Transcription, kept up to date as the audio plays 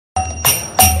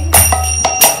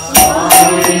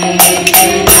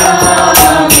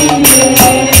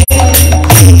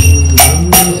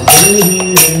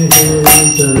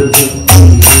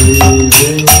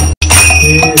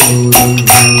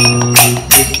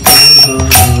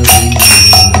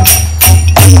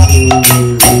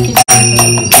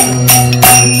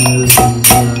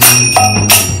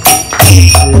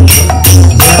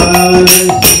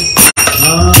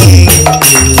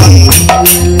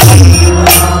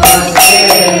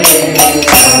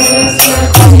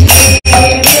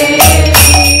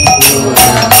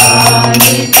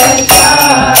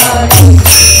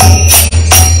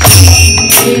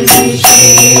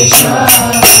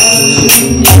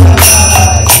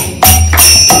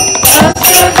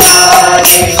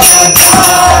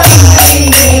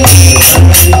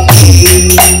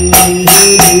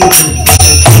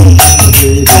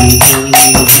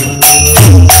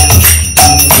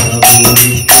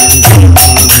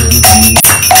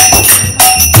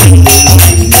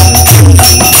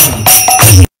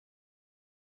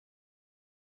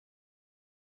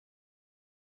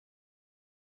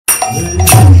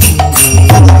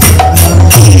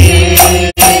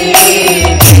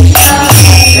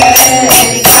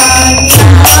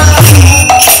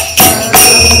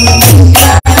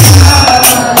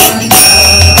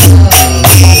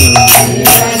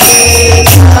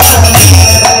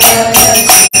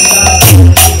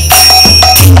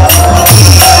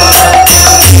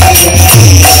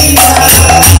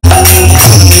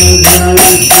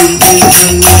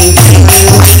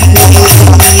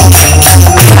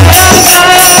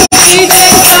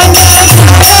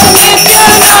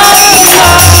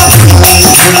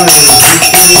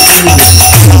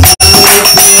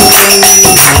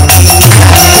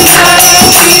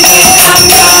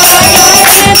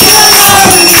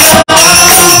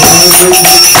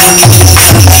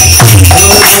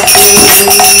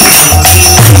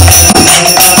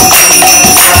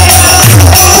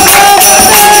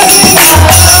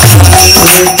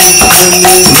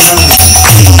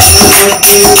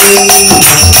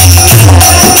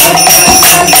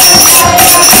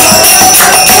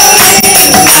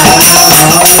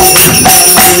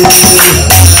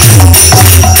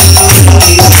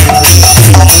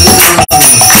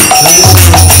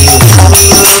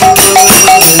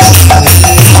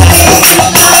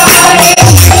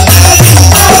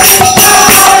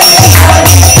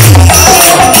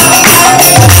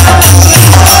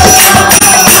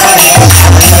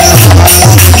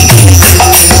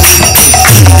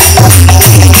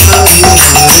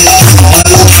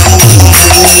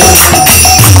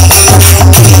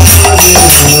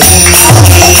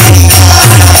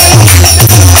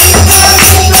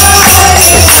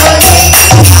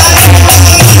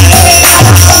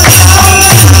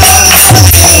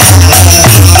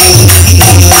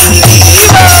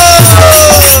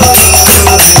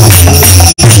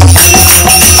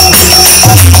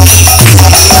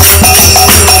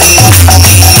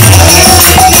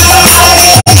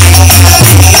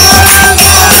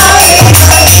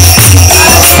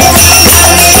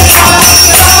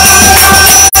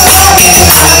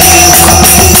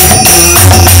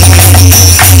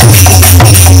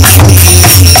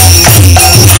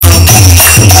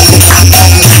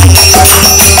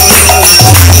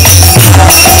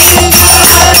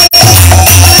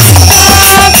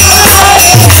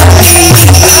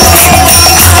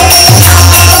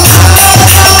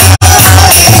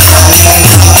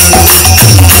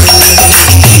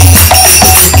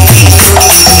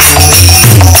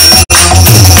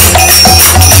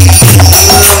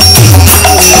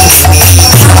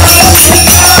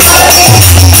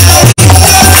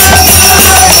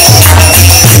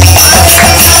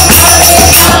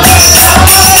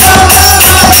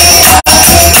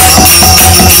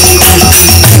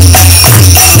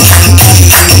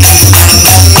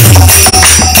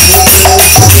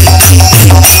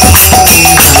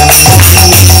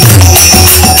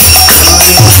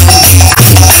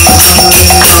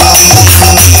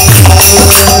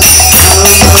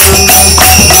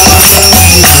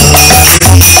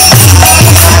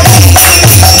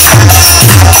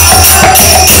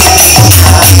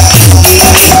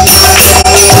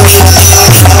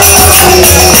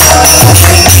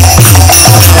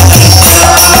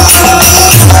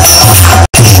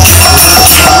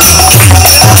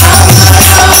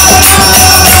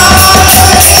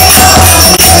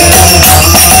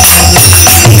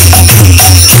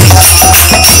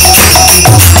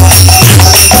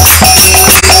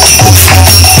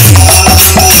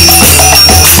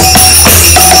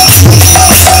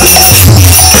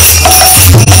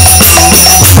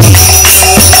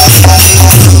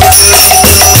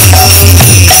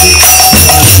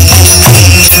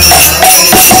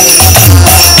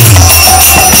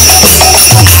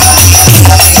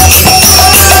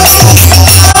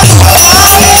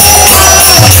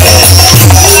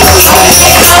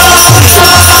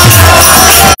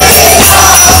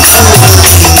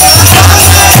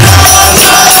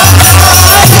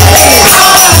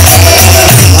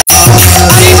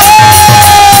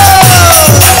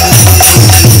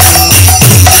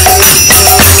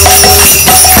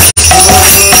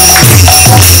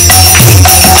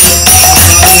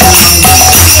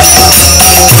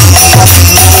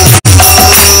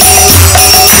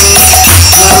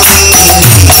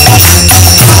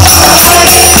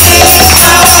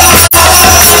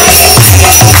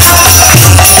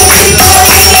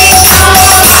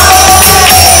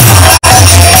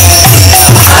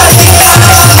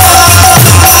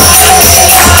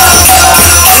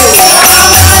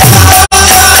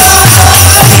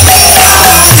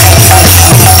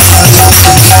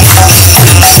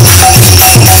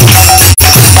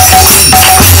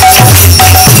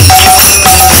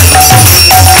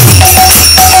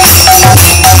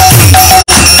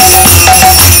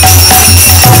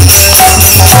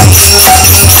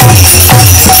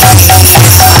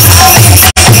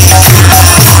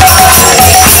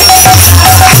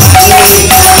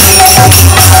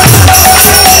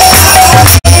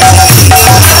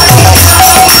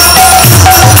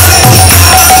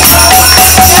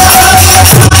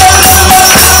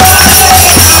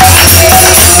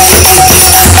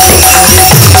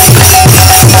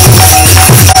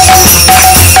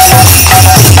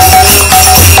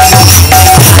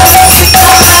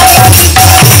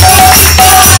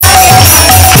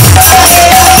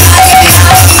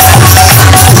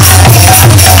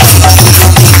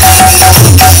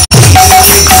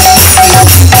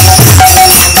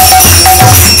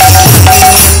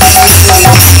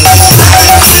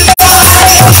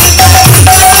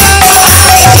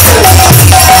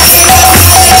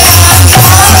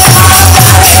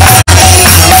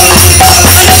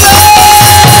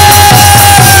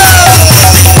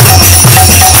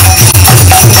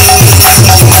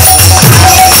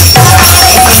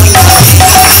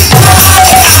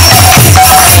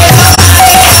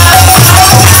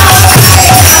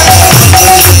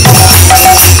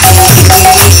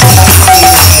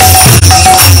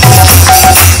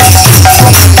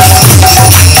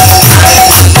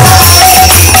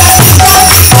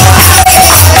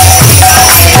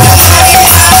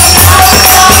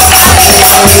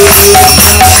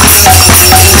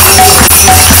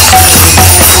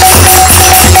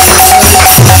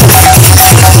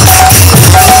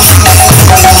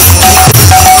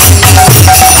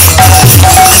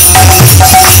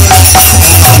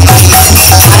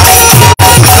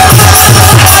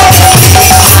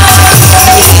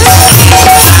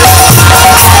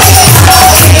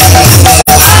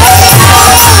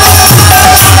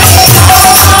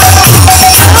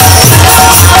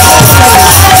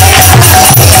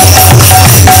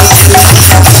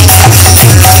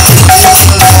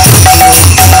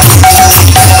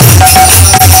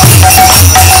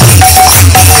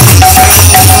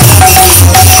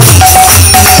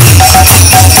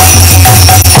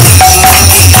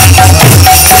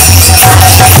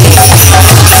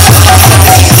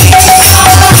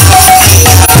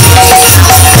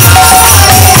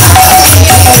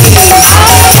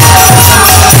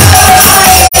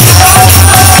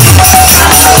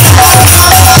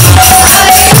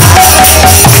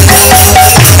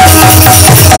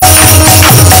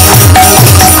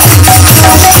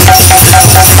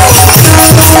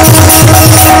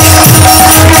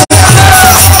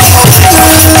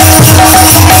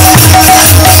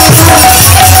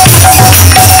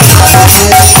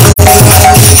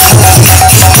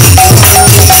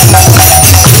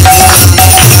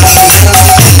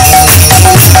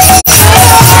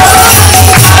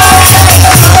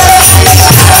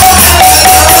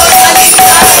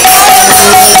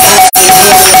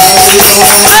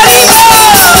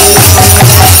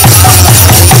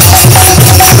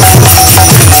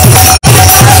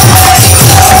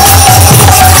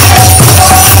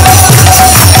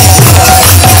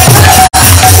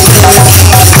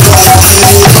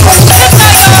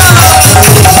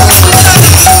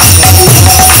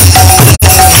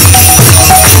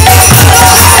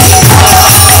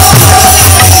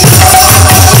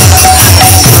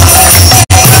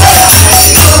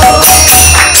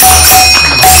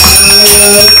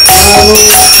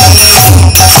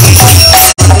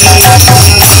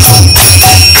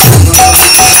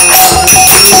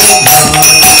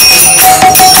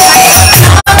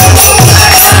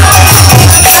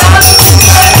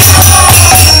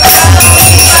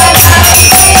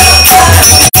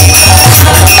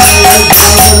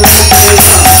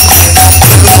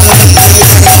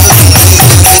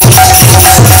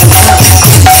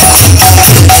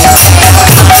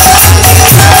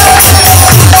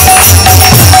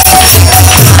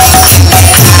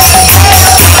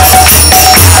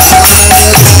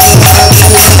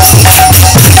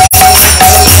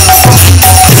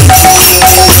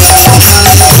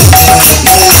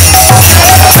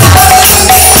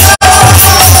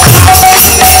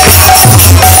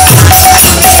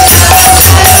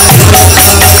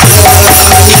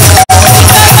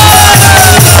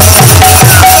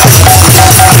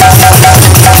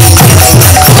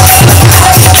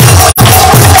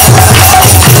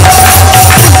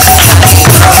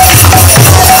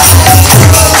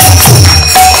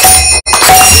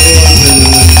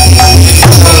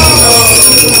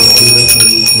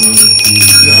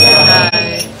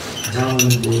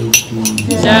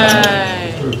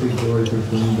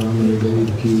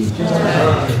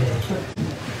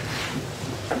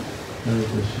Hare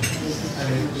Krishna.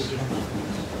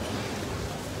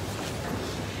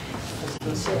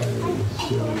 So,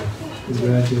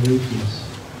 congratulations.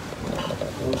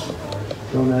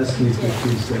 Don't ask me for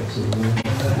 3 steps of the morning.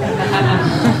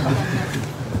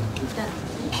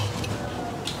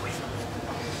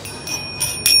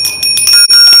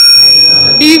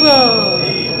 Vivo!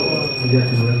 You got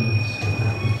the remnants.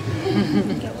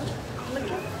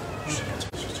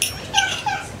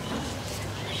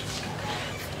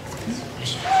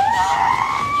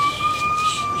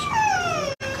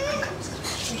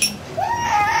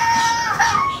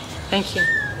 Thank you.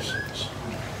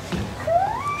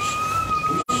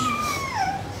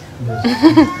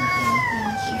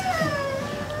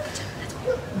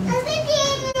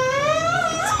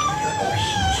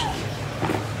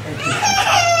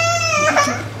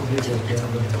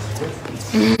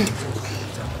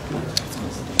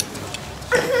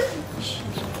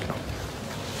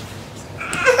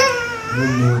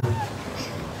 One more.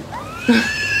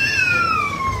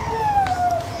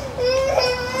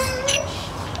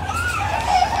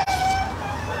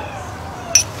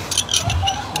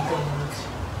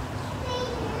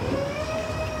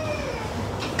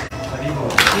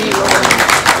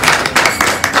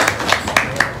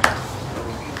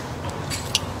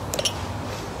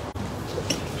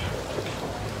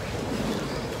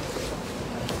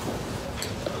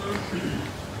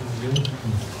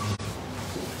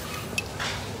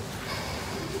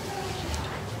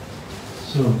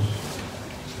 So,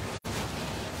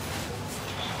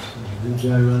 did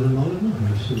Jai Radhamadana,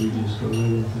 or should we just go right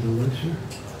into the lecture?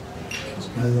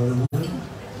 Jai Radhamadana?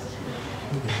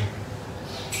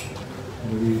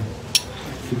 Okay.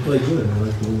 You play good, I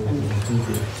like the way you think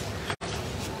it.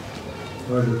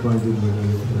 Hard to find good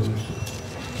Radhamadana.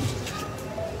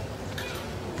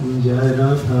 Jai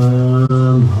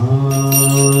Radhamadana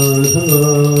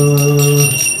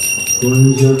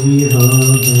Kunja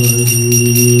Vihari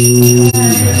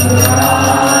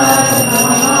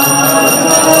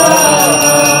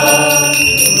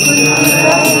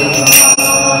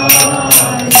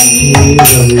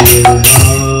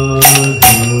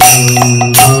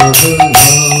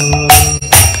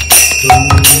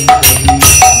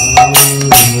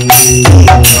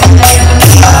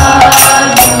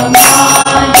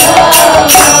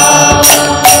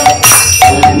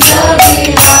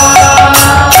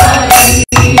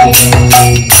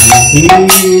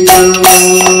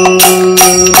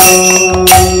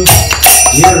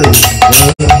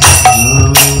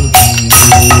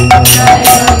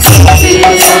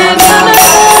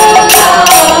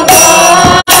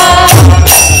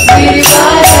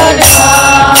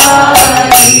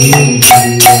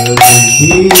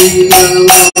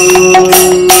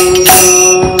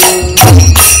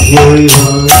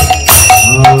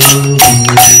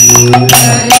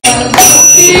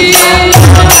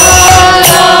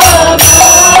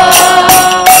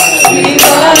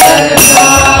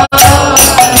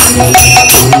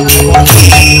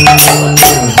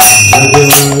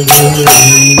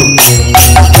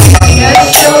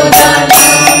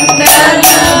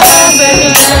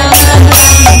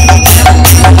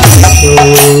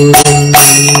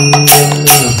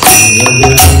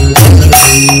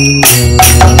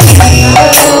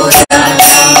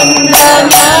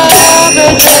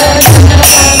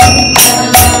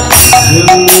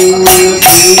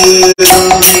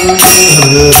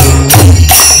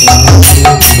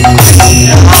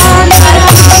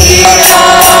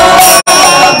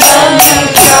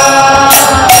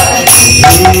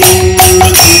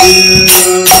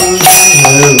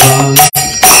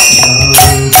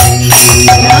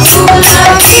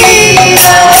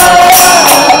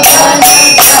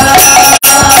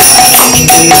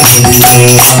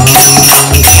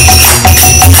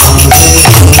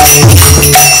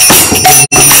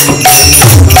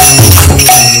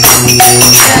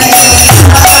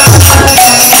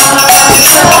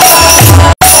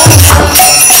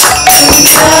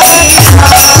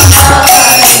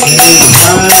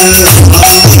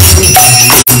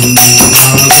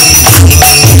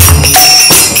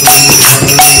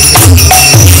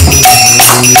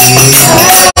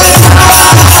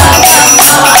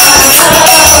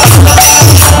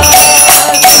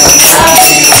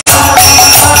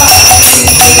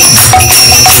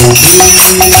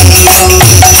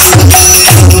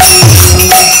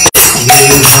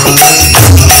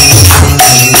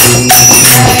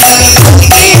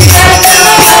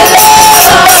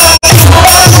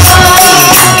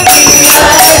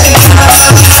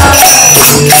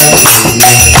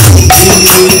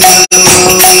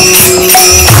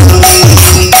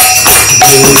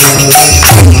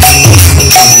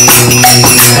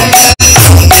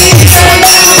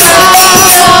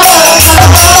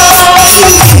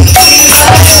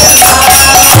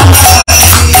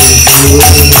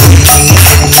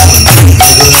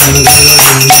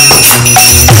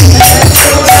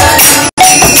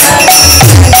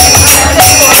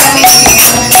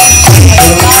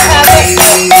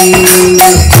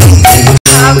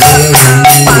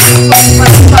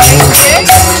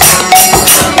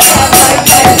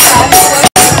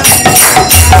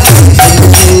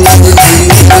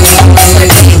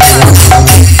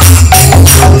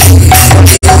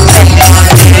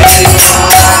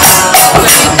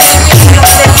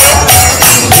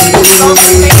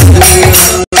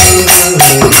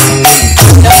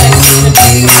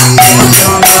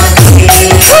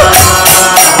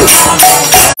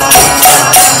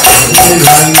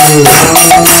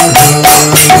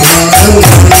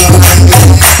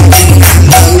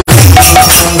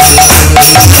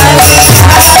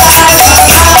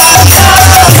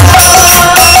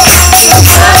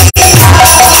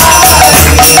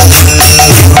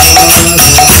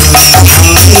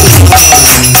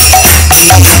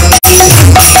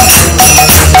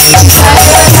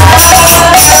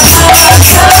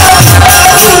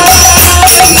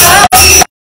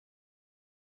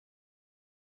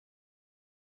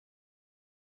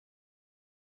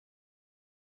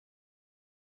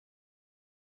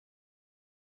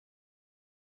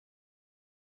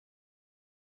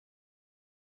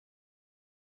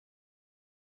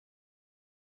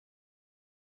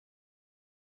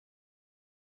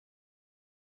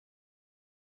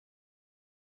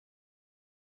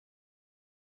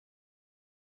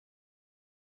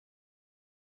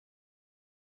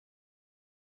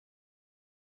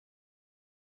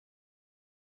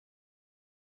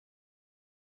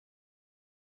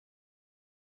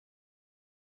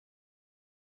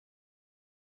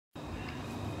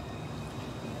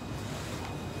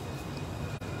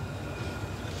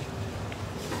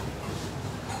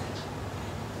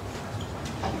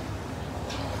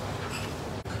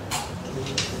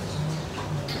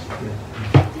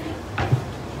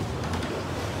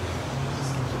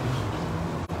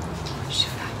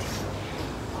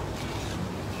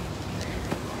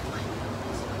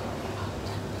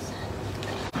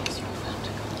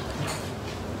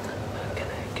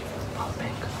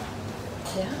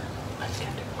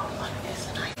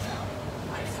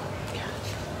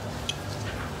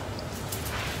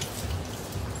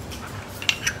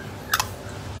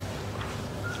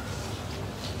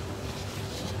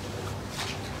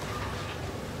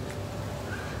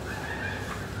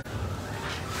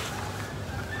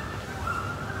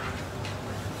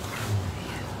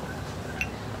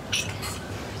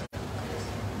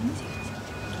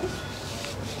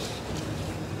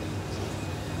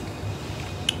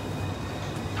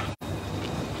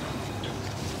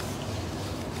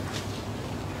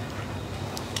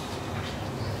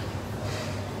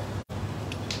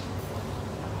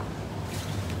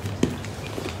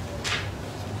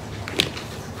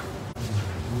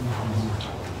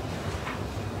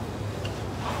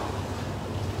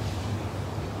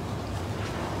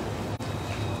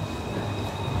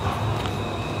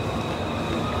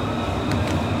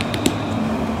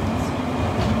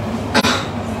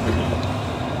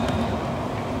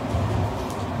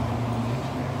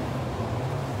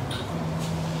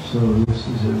So this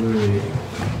is a very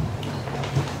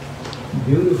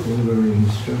beautiful, very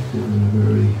instructive, and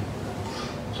very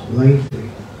lengthy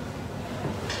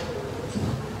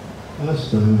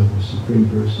pastime of the Supreme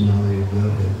Personality of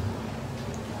Godhead.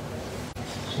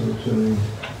 So showing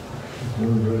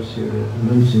one verse here that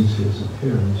mentions his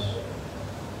appearance.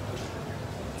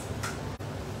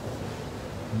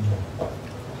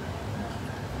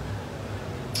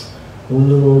 Om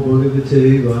Namo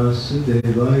Bhagavate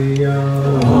Vasudevaya.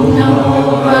 Om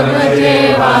Namo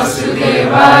Bhagavate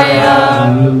Vasudevaya.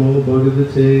 Om Namo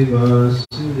Bhagavate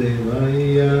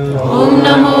Vasudevaya. Om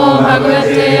Namo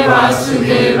Bhagavate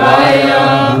Vasudevaya.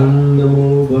 Om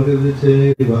Namo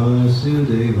Bhagavate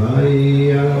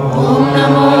Vasudevaya. Om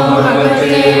Namo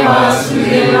Bhagavate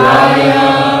Vasudevaya.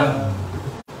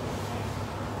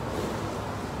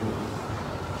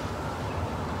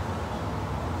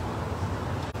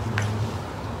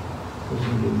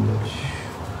 Doesn't give much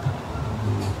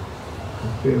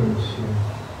appearance here.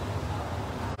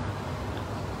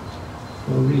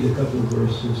 I'll read a couple of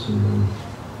verses and then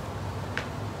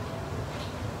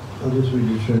I'll just read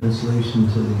the translation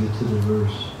until we get to the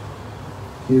verse.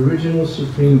 The original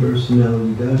Supreme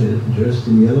Personality Godhead, dressed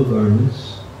in yellow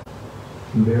garments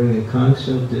and bearing a conch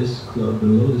shell disc, club,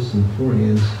 and lotus in four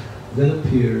hands, then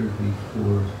appeared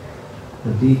before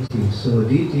Aditi. So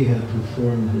Aditi had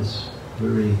performed this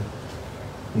very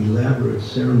elaborate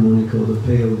ceremony called the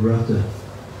Payavrata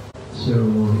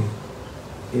ceremony.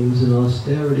 It was an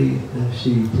austerity that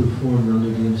she performed under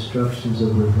the instructions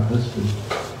of her husband,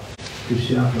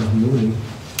 Kashyapa Muni.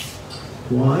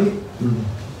 Why?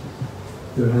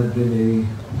 There had been a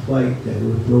fight that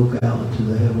broke out into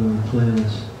the heavenly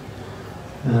planets,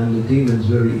 and the demons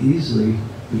very easily,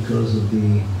 because of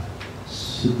the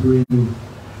supreme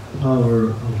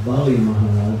power of Bali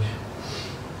Maharaj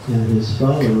and his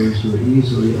followers, were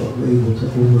easily able to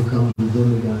overcome the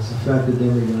demigods. In fact, the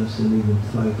demigods didn't even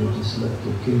fight, they just left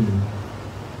their kingdom.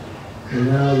 And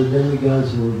now the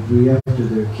demigods will be after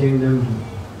their kingdom.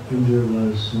 Indra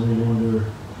was no longer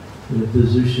in a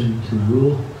position to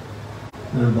rule.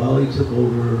 And Bali took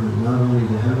over not only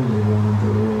the heavenly realm,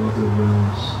 but all other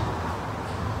realms.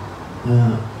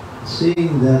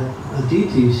 Seeing that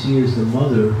Aditi, she is the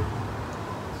mother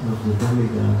of the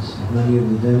demigods. Many of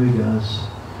the demigods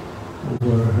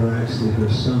were actually her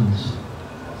sons.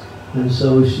 And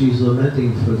so she's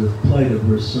lamenting for the plight of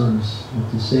her sons.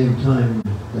 At the same time,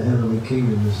 the heavenly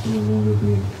kingdom is no longer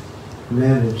being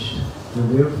managed. And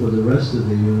therefore the rest of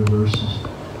the universe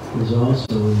is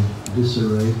also in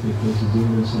disarray because the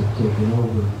demons have taken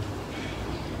over.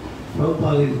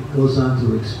 Prabhupada goes on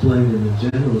to explain in a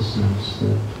general sense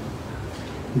that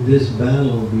this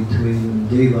battle between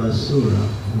Devasura,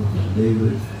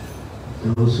 David,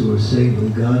 those who are saintly,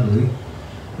 godly,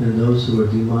 and those who are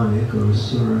demonic or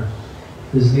asura,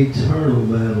 is an eternal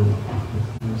battle.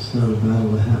 It's not a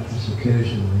battle that happens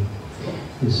occasionally.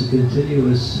 It's a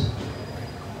continuous,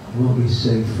 what we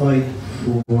say, fight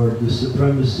for the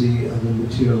supremacy of the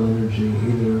material energy,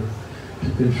 either to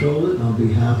control it on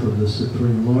behalf of the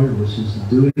Supreme Lord, which is the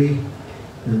duty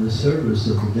and the service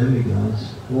of the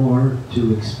demigods, or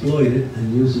to exploit it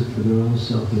and use it for their own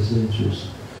selfish interest,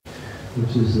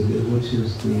 which is the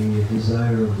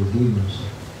desire of the demons.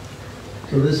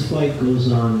 So this fight goes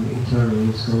on eternally.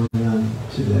 It's going on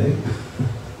today.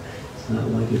 It's not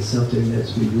like it's something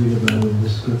that we read about in the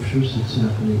scriptures. It's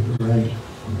happening right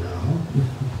now.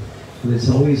 And it's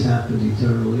always happened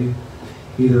eternally,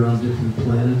 either on different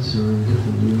planets or in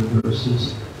different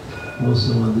universes,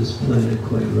 also on this planet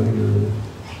quite regularly.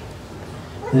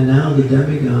 And now the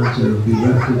demigods are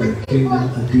bereft of their kingdom.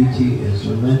 Aditi is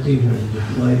lamenting her in the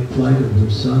plight of her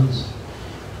sons,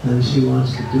 and she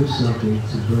wants to do something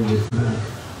to bring it back.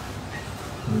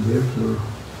 And therefore,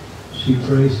 she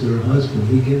prays to her husband.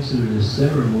 He gives her this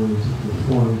ceremony to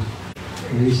perform.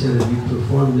 And he said, if you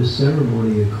perform this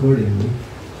ceremony accordingly,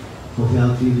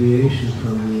 without deviation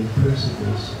from the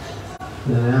principles,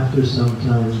 then after some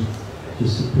time, the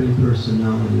Supreme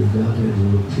Personality of Godhead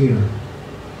will appear.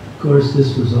 Of course,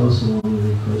 this was also on the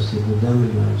request of the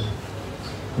demigods.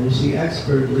 And she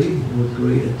expertly, with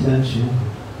great attention,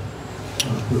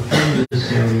 performed this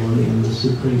ceremony, and the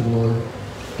Supreme Lord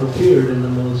appeared in the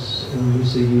most, when we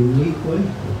say, unique way.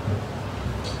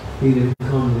 He didn't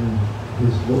come in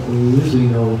his, what we usually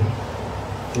know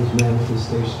his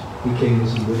manifestation. He came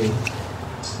as a little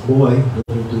boy,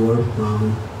 little dwarf,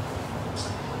 Brahmin,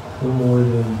 no more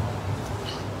than,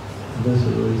 it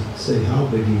doesn't really say how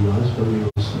big he was, but he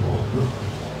was small.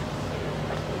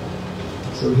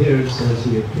 So here it says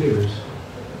he appears.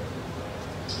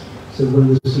 So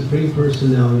when the Supreme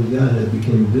Personality of Godhead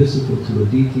became visible to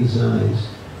Aditi's eyes,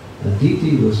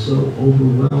 Aditi was so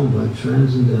overwhelmed by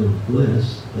transcendental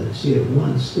bliss that she at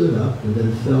once stood up and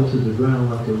then fell to the ground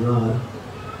like a rod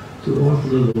to offer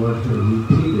the Lord her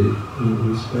repeated and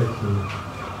respectful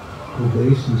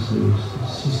obeisances.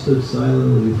 She stood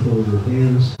silently with folded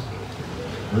hands,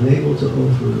 unable to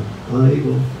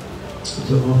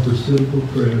offer suitable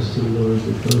prayers to the Lord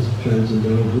because of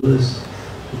transcendental bliss,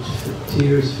 which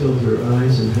tears filled her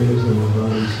eyes and hairs on her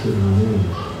body stood on end.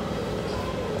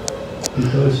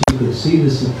 Because she could see the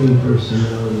Supreme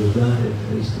Personality of Godhead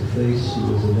face to face, she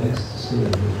was in ecstasy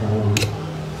and her body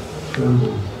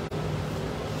trembled.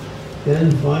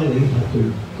 Then finally, after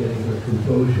getting her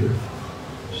composure,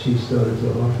 she started to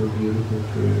offer beautiful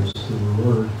prayers to the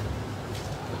Lord,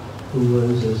 who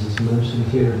was, as is mentioned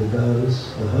here, the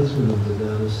goddess, the husband of the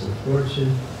goddess of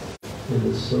fortune, and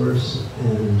the source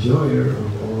and enjoyer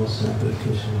of all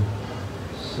sacrificial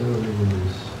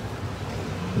ceremonies.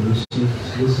 And this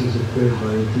is a prayer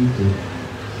by Aditi.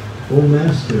 O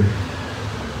Master,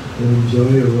 the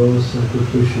enjoyer of all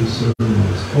sacrificial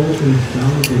ceremonies, O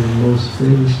infallible and most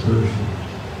famous person,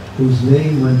 whose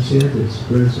name when chanted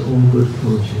spreads all good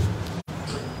fortune.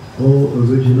 O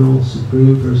original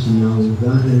Supreme Personality of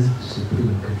Godhead,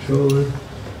 Supreme Controller,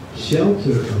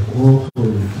 shelter of all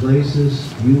holy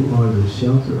places, you are the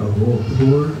shelter of all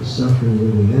poor, suffering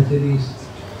living entities,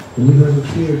 and you have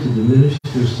appeared to diminish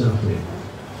their suffering.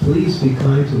 Please be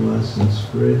kind to us and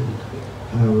spread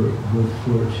our good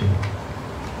fortune.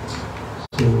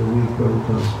 So we'll read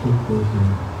Prabhupada's book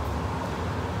here.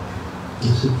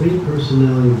 The Supreme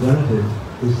Personality of Godhead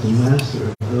is the master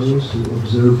of those who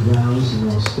observe vows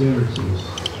and austerities,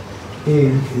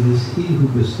 and it is he who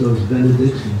bestows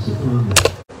benedictions upon them.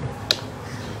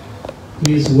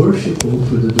 He is worshipful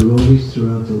for the devotees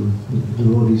throughout the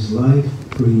devotee's life,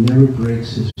 for he never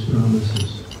breaks his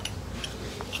promises.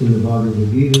 In the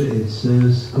Bhagavad Gita it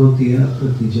says, Kotya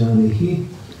pratijanihi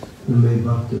name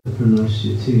bhakta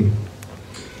pranashyati.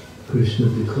 Krishna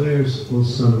declares, O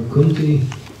son of Kunti,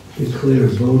 declare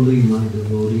boldly, my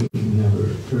devotee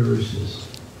never perishes.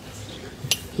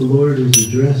 The Lord is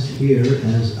addressed here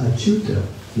as Achyuta,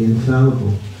 the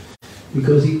infallible,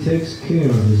 because he takes care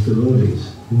of his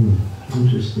devotees.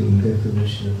 Interesting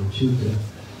definition of Achyuta.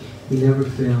 He never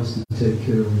fails to take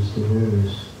care of his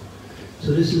devotees.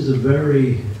 So this is a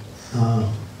very,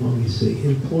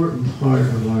 important part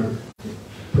of our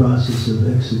process of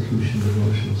execution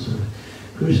devotional service.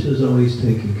 Krishna is always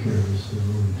taking care of his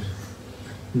devotees.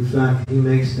 In fact, he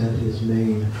makes that his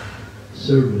main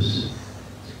service.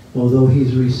 Although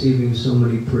he's receiving so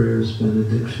many prayers,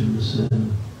 benedictions,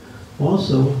 and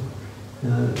also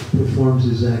performs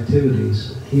his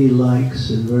activities, he likes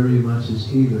and very much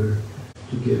is eager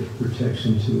to give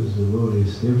protection to his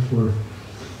devotees. Therefore,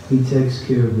 he takes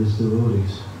care of his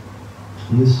devotees.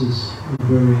 And this is a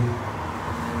very,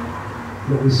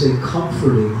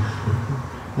 comforting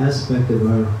aspect of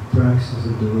our practice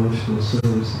of devotional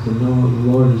service. To know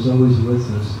the Lord is always with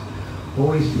us,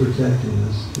 always protecting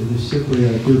us. It is simply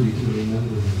our duty to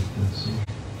remember Him. That's all.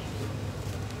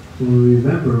 When we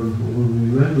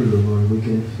remember the Lord, we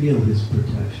can feel His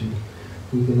protection.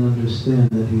 We can understand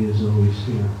that He is always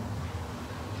here.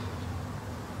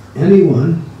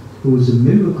 Anyone who is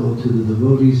inimical to the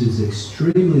devotees is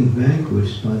extremely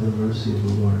vanquished by the mercy of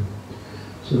the Lord.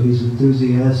 So he's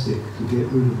enthusiastic to get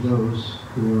rid of those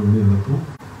who are inimical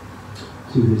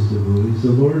to his devotees.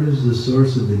 The Lord is the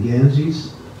source of the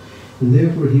Ganges, and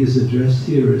therefore he is addressed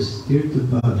here as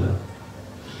Tirthapada,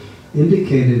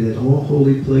 indicated that all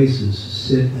holy places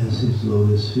sit as his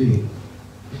lotus feet.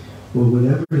 For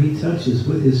whatever he touches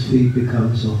with his feet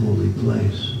becomes a holy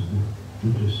place.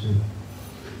 Interesting.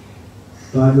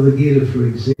 Bhagavad Gita, for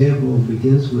example,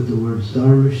 begins with the words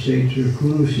Dharma Kshetra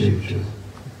Kurukshetra.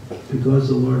 Because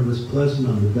the Lord was present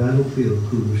on the battlefield of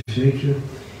Kurukshetra,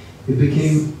 it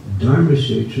became Dharma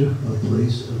Kshetra, a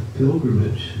place of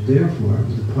pilgrimage. Therefore,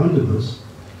 the Pandavas,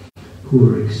 who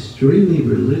were extremely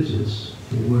religious,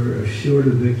 were assured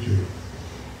of victory.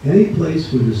 Any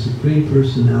place where the Supreme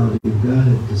Personality of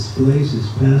Godhead displays his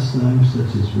pastimes,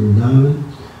 such as Vrindavan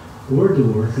or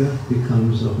Dwarka,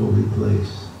 becomes a holy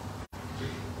place.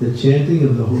 The chanting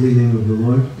of the holy name of the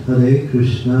Lord, Hare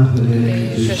Krishna,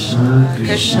 Krishna,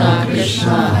 Krishna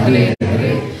Krishna, Hare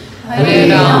Hare,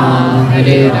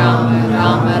 Hare Rama,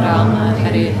 Rama Rama,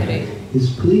 Hare Hare, is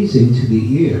pleasing to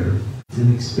the ear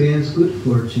and expands good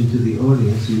fortune to the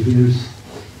audience who hears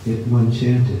it when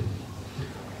chanted.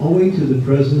 Owing to the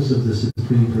presence of the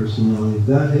Supreme Personality of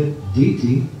Godhead,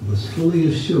 Diti was fully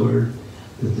assured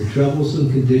that the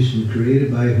troublesome condition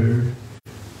created by her,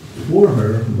 for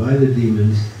her, by the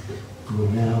demons, will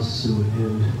now soon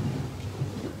end.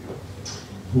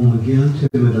 Om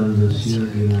Gyantimadandasya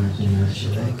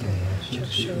Gyananjanasya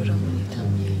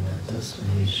Chakshuramitam Yena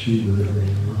Tasmai Shri Gurave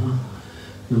Namaha.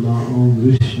 Nama Om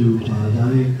Vishnu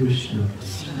Padaya Krishna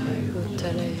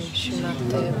Uttare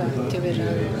Srimate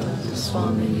Bhaktivedanta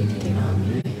Swami Niti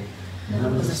Namine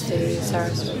Namaste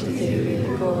Saraswati Devi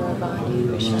Gauravani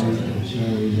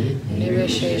Vishnavini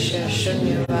Nirvishesha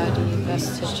Shunyavadi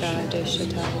Vastacha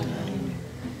Deshatayana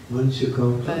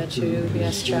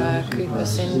Vajrubhyascha Kripa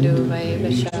Sindhu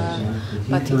Vaivascha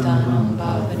Patitanam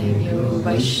Bhavanebhyo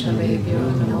Vaishnavebhyo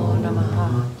Namo Namaha.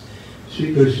 Shri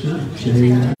Krishna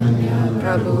Chaitanya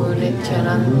Prabhu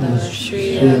Nityananda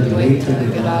Shri Advaita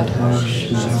Gadadhar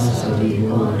Sri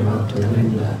Gaur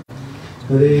Bhaktivinoda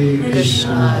Hare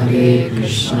Krishna Hare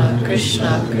Krishna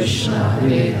Krishna Krishna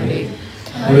Hare Hare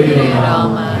Hare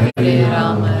Rama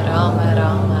Rama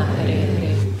Rama Hare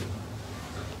Hare.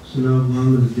 So now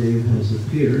Vamanadeva has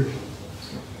appeared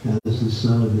as the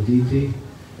son of Aditi.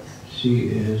 She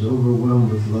is overwhelmed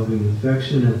with loving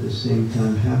affection, at the same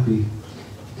time happy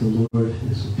the Lord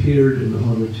has appeared in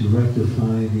order to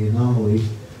rectify the anomaly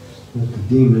that the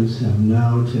demons have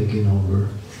now taken over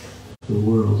the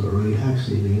world, or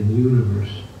actually in the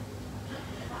universe.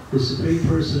 The Supreme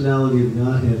Personality of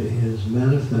Godhead is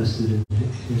manifested in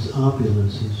his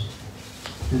opulences,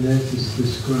 and that is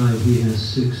described. He has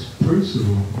 6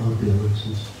 principal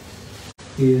opulences.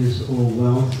 He is all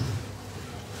wealth,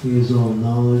 he is all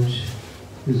knowledge,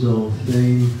 he is all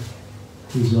fame,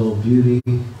 he is all beauty,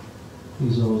 he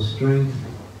is all strength,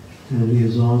 and he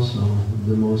is also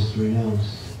the most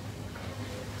renounced.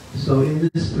 So in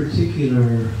this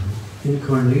particular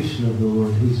incarnation of the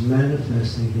Lord, he's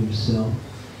manifesting himself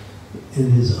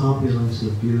in his opulence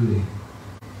of beauty.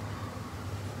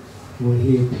 When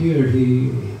he appeared,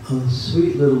 a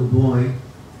sweet little boy,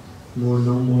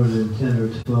 no more than 10 or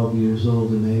 12 years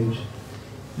old in age,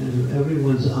 and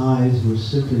everyone's eyes were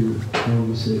simply,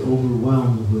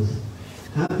 overwhelmed with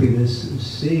happiness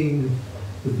seeing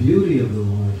the beauty of the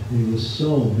Lord. He was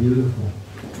so beautiful.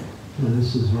 And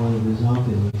this is one of his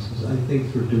opulences. I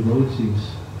think for devotees,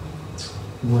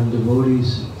 when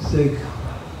devotees think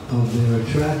of their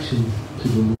attraction to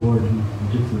the Lord in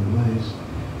different ways,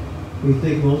 we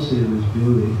think mostly of his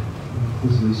beauty,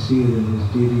 because we see it in his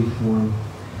deity form,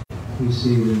 we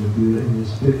see it in the beauty in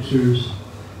his pictures,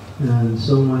 and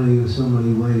so many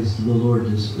ways the Lord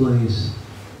displays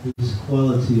his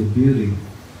quality of beauty.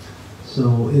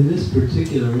 So in this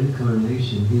particular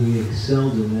incarnation, he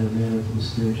excelled in that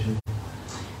manifestation.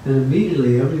 And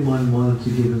immediately everyone wanted to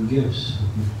give him gifts.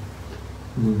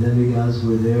 And the demigods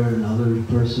were there, and other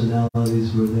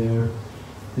personalities were there.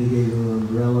 They gave him an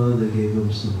umbrella, they gave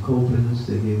him some copins,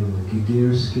 they gave him a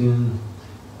deer skin,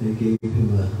 they gave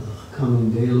him a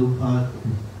kamandalu pot,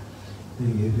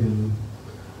 they gave him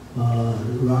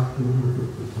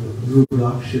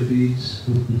rudraksha beads.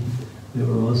 They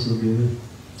were also given.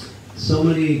 So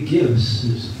many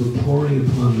gifts for pouring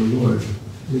upon the Lord,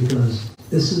 because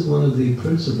this is one of the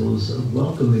principles of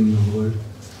welcoming the Lord.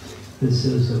 It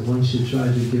says that one should try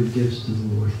to give gifts to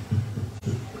the Lord.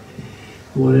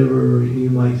 Whatever you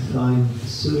might find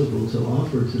suitable to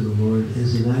offer to the Lord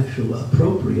is an actual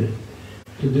appropriate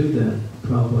to do that.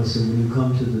 Prabhupada said when you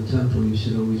come to the temple, you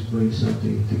should always bring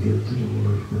something to give to the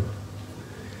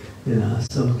Lord.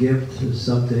 Some gift or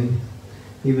something,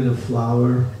 even a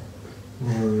flower,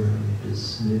 or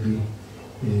just maybe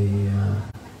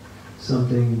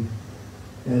something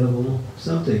edible,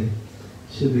 something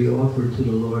should be offered to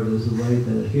the Lord as a way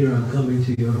that here I'm coming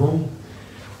to your home,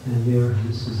 and here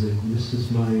this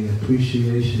is my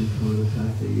appreciation for the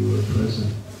fact that you are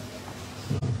present.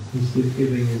 So his gift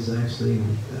giving is actually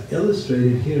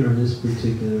illustrated here in this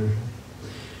particular.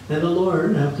 And the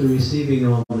Lord, after receiving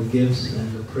all the gifts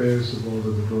and the prayers of all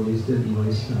the devotees, didn't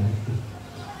waste time.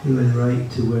 He went right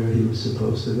to where he was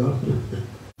supposed to go.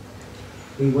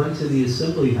 He went to the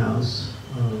assembly house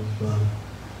of,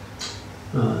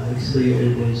 actually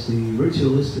it was the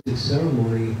ritualistic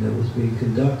ceremony that was being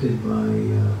conducted by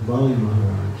Bali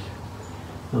Maharaj.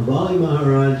 Now Bali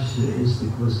Maharaj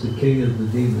was the king of the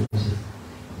demons,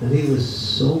 and he was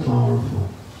so powerful.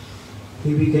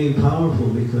 He became powerful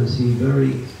because he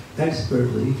very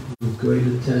expertly, with great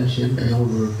attention and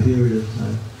over a period of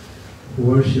time,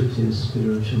 worshipped his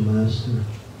spiritual master.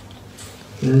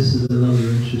 And this is another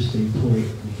interesting point.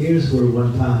 Here's where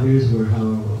one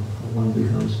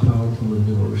becomes powerful in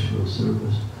devotional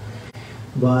service.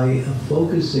 By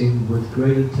focusing with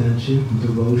great attention and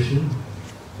devotion,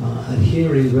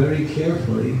 adhering very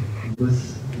carefully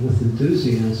with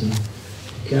enthusiasm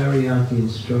to carry out the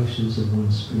instructions of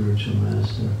one's spiritual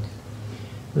master.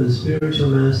 The spiritual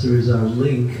master is our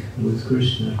link with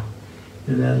Krishna,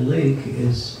 and that link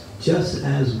is just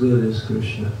as good as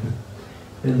Krishna,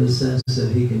 in the sense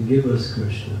that he can give us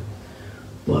Krishna.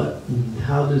 But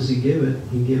how does he give it?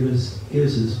 He gives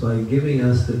us by giving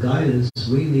us the guidance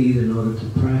we need in order to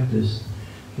practice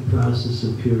the process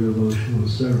of pure devotional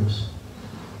service.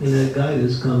 And that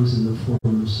guidance comes in the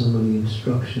form of so many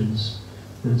instructions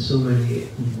and so many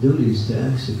duties to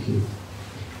execute.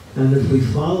 And if we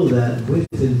follow that with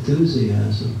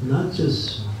enthusiasm, not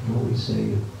just what we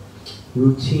say,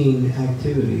 routine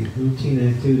activity. Routine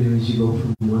activity means you go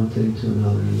from one thing to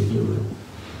another and you do it.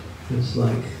 It's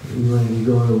like when you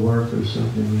go to work or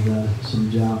something, you got some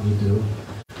job to do.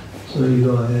 So you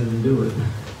go ahead and do it.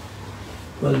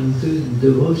 But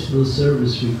devotional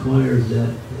service requires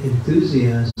that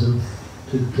enthusiasm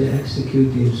to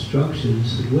execute the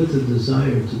instructions with the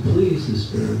desire to please the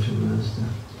spiritual master,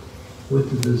 with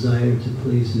the desire to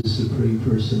please the Supreme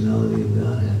Personality of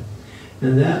Godhead.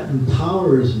 And that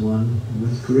empowers one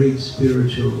with great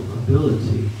spiritual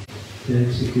ability to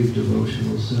execute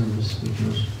devotional service,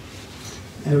 because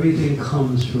everything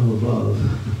comes from above.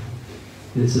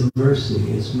 It's a mercy.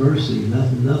 It's mercy.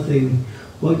 Nothing.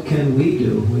 What can we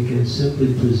do? We can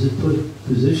simply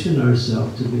position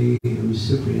ourselves to be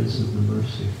recipients of the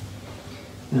mercy.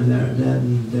 And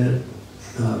that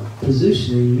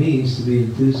positioning means to be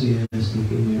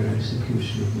enthusiastic in your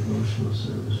execution of devotional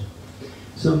service.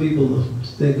 Some people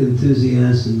think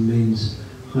enthusiasm means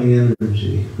high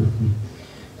energy.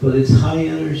 But it's high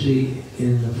energy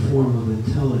in the form of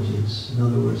intelligence. In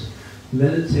other words,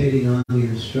 meditating on the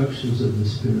instructions of the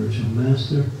spiritual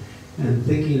master and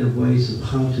thinking of ways of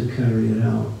how to carry it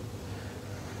out.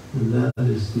 And that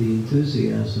is the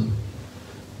enthusiasm.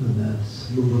 And that's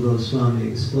Maharaja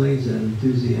Swami explains that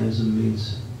enthusiasm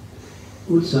means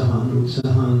utsahan.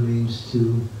 Utsahan means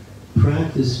to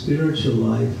practice spiritual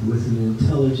life with an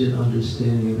intelligent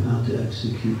understanding of how to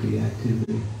execute the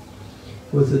activity,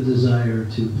 with a desire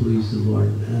to please the Lord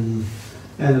and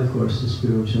of course the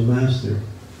spiritual master.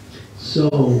 So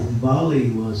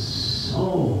Bali was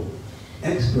so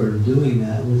expert at doing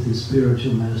that with his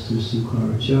spiritual master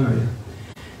Sukaracharya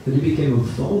that he became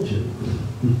effulgent.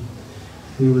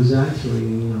 He was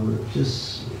actually,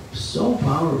 just so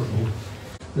powerful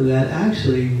that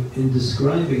actually in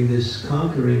describing this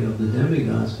conquering of the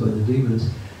demigods by the demons,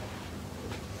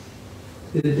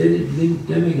 the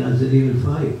demigods didn't even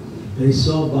fight. They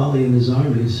saw Bali and his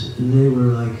armies, and they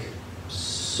were like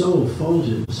so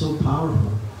effulgent, so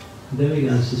powerful. The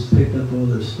demigods just picked up all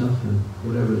their stuff and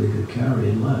whatever they could carry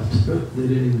and left. They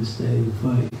didn't even stay and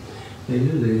fight. They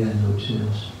knew they had no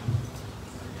chance.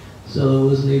 So it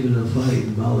wasn't even a fight,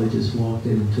 and Bali just walked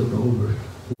in and took over.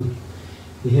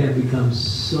 He had become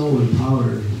so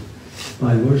empowered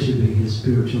by worshiping his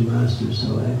spiritual master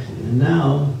so actually. And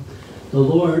now the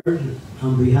Lord,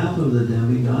 on behalf of the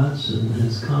demigods,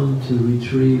 has come to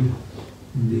retrieve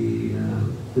the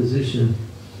position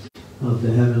of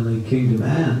the heavenly kingdom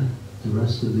and the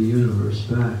rest of the universe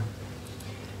back.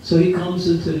 So he comes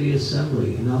into the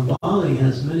assembly. Now Bali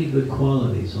has many good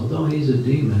qualities. Although he's a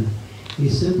demon, he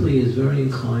simply is very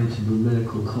inclined to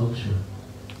Brahminical culture.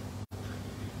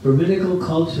 Brahminical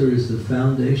culture is the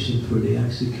foundation for the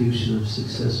execution of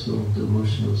successful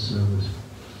devotional service.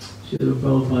 Srila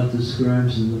Prabhupada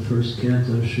describes in the first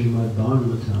canto of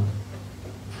Srimad-Bhagavatam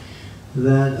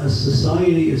that a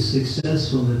society is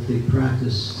successful if they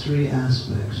practice three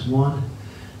aspects. One,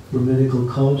 Brahminical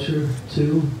culture.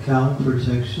 Two, cow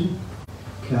protection,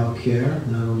 cow care,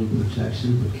 not only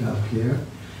protection but cow care,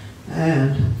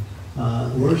 and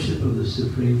worship of the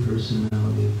Supreme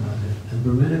Personality of Godhead. And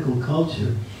Brahminical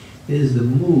culture is the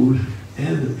mood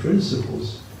and the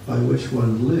principles by which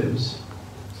one lives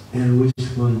and which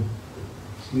one,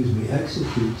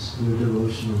 executes their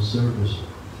devotional service.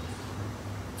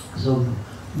 So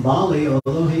Bali,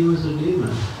 although he was a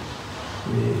demon,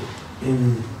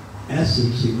 in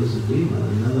essence he was a demon.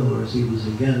 In other words, he was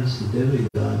against the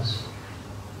demigods.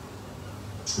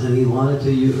 And he wanted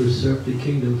to usurp the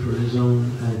kingdom for his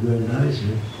own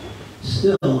aggrandizement.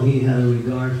 Still, he had a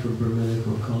regard for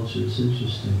Brahminical culture. It's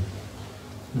interesting.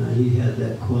 He had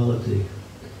that quality.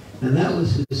 And that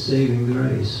was his saving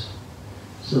grace.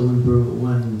 So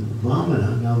when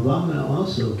Vamana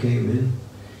also came in,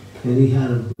 and he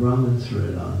had a Brahman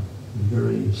thread on, a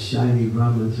very shiny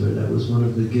Brahman thread. That was one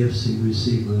of the gifts he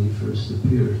received when he first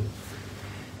appeared.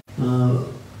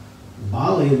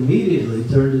 Bali immediately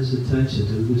turned his attention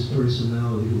to this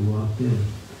personality who walked in.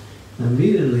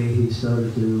 Immediately he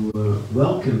started to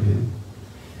welcome him,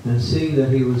 and seeing that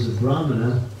he was a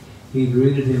Brahmana, he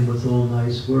greeted him with all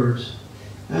nice words,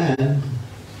 and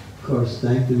of course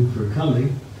thanked him for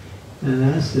coming, and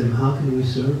asked him, how can we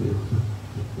serve you?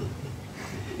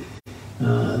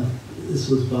 this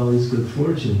was Bali's good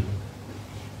fortune.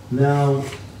 Now,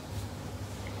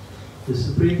 the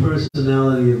Supreme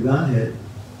Personality of Godhead,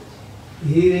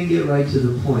 he didn't get right to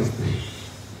the point.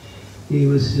 He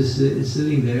was just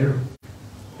sitting there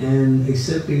and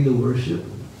accepting the worship.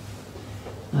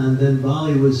 And then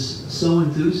Bali was so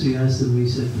enthusiastic, he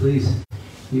said, please,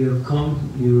 you have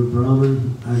come, you're a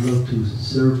Brahmin, I love to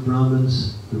serve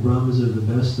Brahmins. The Brahmins are the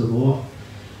best of all.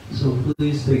 So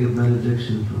please take a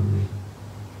benediction from me.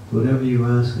 Whatever you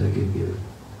ask, I can give.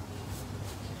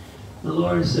 The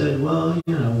Lord said, well,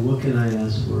 you know, what can I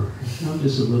ask for? I'm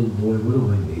just a little boy, what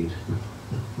do I need?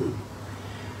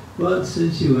 But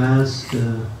since you asked,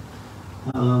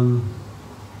 I'll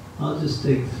just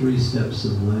take 3 steps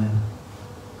of land.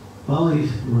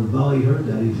 When Bali heard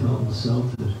that, he felt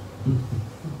insulted.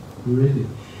 Really?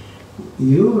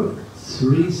 You're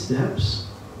 3 steps?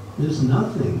 There's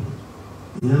nothing.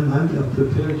 I'm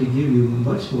prepared to give you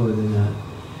much more than that.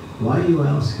 Why are you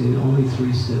asking only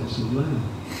 3 steps of land?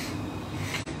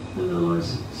 And the Lord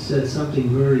said something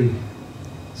very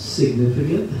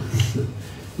significant,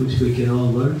 which we can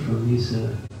all learn from. He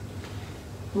said,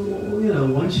 well, you know,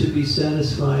 one should be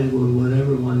satisfied with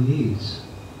whatever one needs,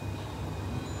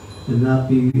 and not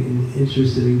be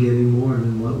interested in getting more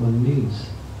than what one needs.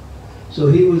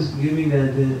 So he was giving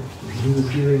that example,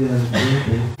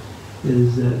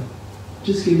 is that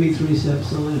just give me 3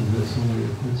 steps of land. That's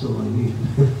all I need.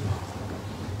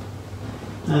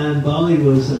 And Bali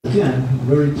was, again,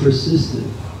 very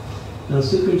persistent. Now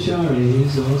Sukracharya,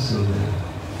 he's also there.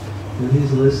 And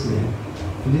he's listening.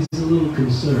 And he's a little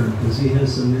concerned because he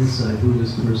has some insight who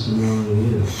this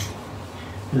personality is.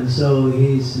 And so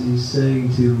he's saying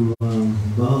to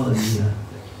Bali,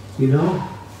 you know,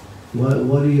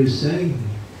 what are you saying?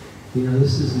 You know,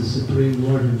 this is the Supreme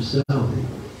Lord himself.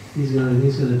 He's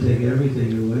gonna take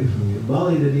everything away from you.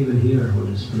 Bali didn't even hear what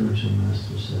his spiritual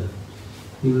master said.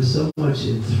 He was so much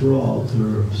enthralled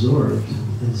or absorbed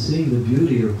in seeing the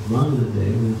beauty of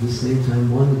Vamanadeva, and at the same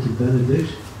time wanted to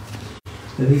benedict,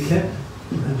 that he kept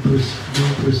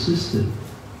being persistent.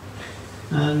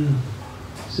 And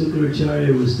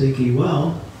Sukracharya was thinking,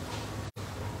 well,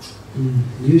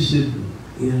 you should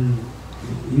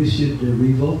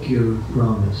revoke your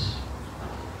promise.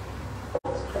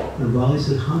 And Bali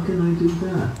said, how can I do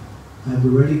that? I've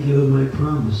already given my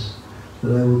promise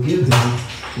that I will give him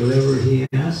whatever he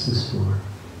asks for.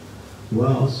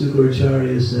 Well,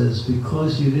 Sukracharya says,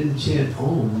 because you didn't chant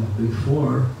Om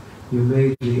before you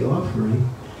made the offering,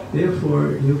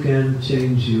 therefore you can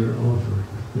change your offer.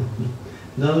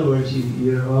 In other words,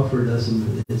 your offer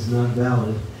is not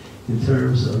valid in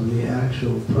terms of the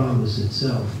actual promise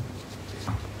itself.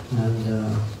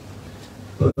 And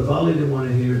but Bali didn't want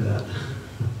to hear that.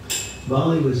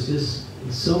 Bali was just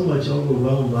so much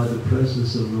overwhelmed by the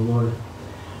presence of the Lord.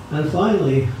 And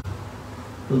finally,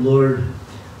 the Lord,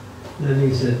 and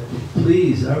he said,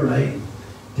 please, all right,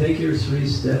 take your 3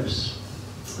 steps.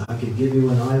 I could give you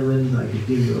an island, I could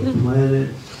give you a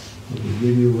planet, I could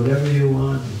give you whatever you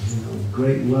want, you know,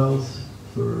 great wealth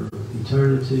for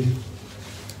eternity.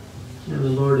 And the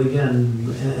Lord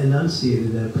again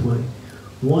enunciated that point.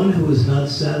 One who is not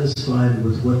satisfied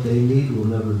with what they need will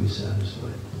never be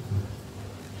satisfied.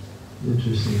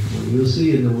 Interesting point. You'll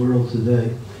see in the world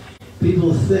today,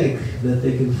 people think that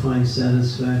they can find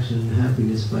satisfaction and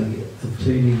happiness by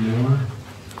obtaining more.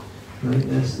 Right?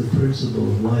 That's the principle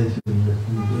of life in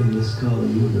this Kali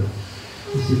Yuga.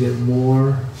 Is to get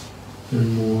more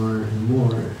and more and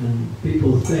more. And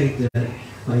people think that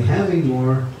by having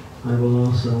more, I will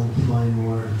also find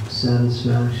more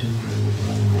satisfaction, I will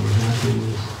find more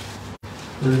happiness.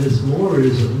 And this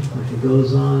moreism, it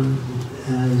goes on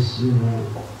as, you know,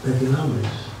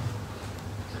 economics.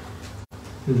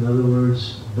 In other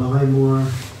words, buy more,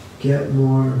 get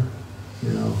more, you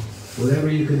know, whatever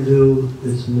you can do,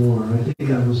 it's more. I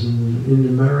think I was in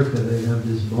America, they have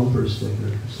this bumper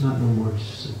sticker. It's not no more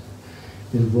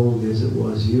in vogue as it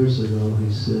was years ago.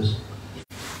 He says,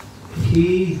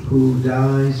 he who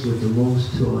dies with the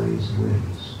most toys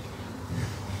wins.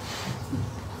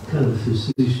 Kind of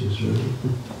facetious, really.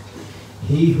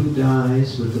 He who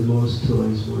dies with the most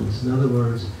toys wins. In other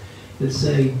words, it's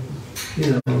saying,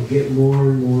 you know, get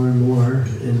more and more and more,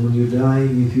 and when you die,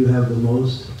 if you have the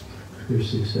most, you're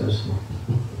successful.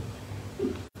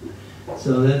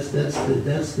 So that's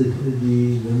the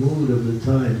mood of the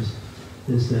times,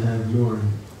 is to have more.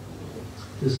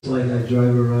 Just like I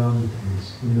drive around,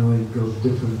 you know, I go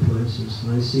different places,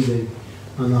 and I see that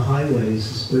on the highways,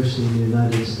 especially in the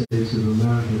United States of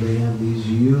America, they have these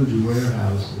huge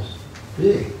warehouses,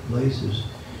 big places.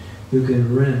 You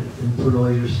can rent and put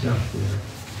all your stuff there.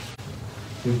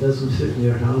 It doesn't fit in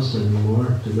your house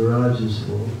anymore. The garage is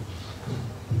full.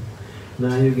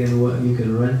 Now you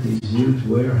can rent these huge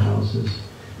warehouses,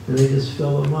 and they just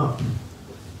fill them up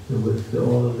with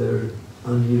all of their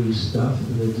unused stuff,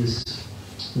 and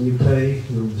you pay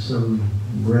some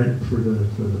rent for the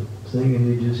thing,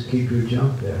 and you just keep your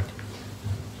junk there.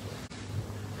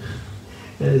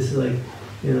 And it's like,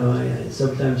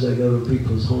 sometimes I go to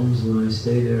people's homes when I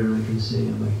stay there, and I can see,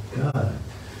 I'm like, God,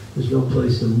 there's no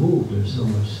place to move. There's so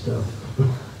much stuff.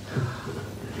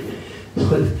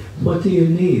 But what do you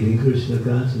need in Krishna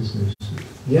consciousness?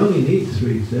 You only need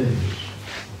three things.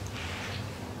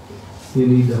 You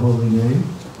need the holy name,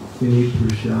 you need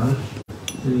prasad,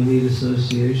 and you need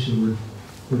association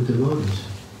with devotees.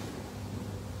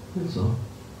 That's all.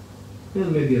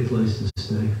 And maybe a place to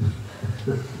stay.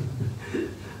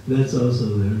 That's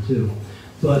also there too.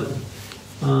 But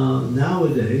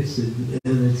nowadays,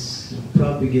 and it's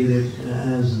propagated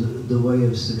as the way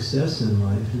of success in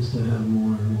life, is to have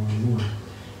more and more and more.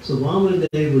 So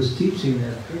Vamanadeva was teaching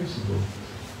that principle.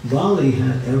 Bali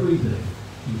had everything.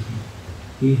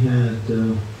 He had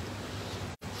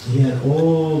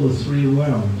all the three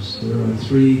realms. There are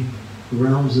three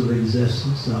realms of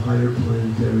existence: the higher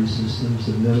planetary systems,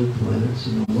 the middle planets,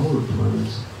 and the lower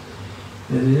planets.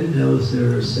 And in those,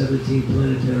 there are 17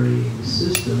 planetary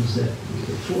systems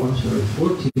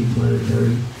 14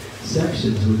 planetary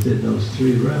sections within those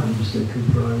three realms that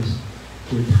comprise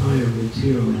the entire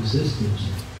material existence,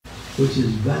 which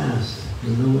is vast.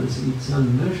 It's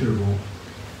unmeasurable.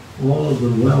 All of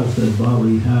the wealth that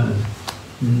Bali had,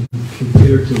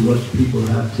 compared to what people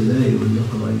have today, would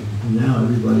look like now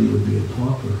everybody would be a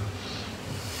pauper.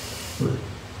 But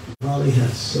Bali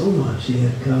had so much. He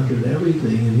had conquered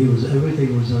everything, and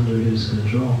everything was under his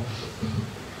control.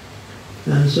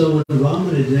 And so when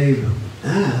Vamanadeva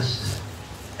asked,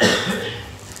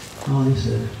 Bali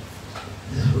said,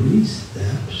 3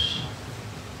 steps?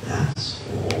 That's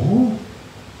all?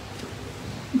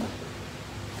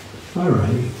 All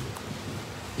right,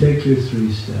 take your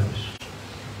 3 steps.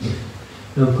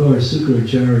 Now, of course,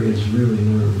 Sukracharya is really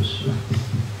nervous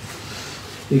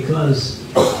because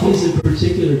he's a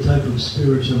particular type of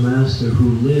spiritual master who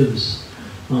lives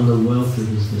on the wealth of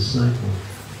his disciple.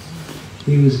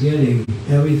 He was getting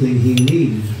everything he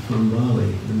needed from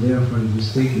Bali, and therefore he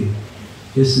was thinking,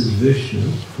 this is Vishnu,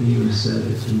 he even said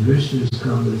it, and Vishnu's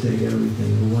come to take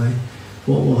everything away.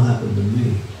 What will happen to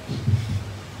me?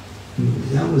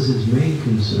 That was his main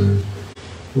concern.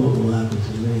 What will happen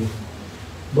to me?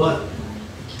 But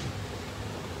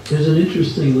there's an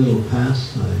interesting little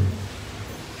pastime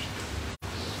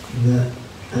that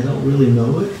I don't really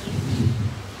know it,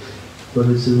 but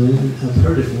I've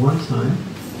heard it one time.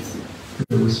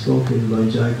 It was spoken by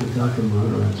Jayapataka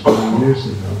Maharaja 20 years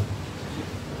ago.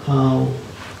 How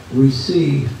we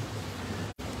see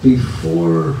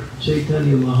before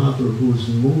Chaitanya Mahaprabhu's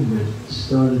movement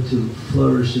started to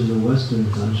flourish in the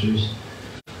Western countries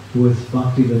with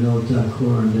Bhakti Vinod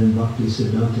Thakur and then Bhakti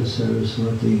Siddhanta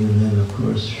Saraswati and then of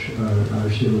course our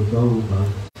Srila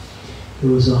Prabhupada. It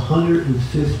was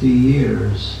 150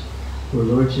 years where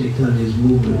Lord Chaitanya's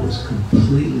movement was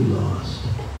completely lost.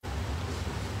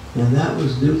 And that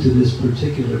was due to this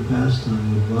particular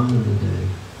pastime with Vamanadeva.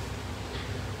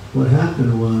 What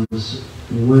happened was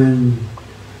when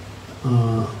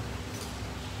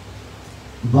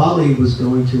Bali was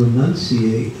going to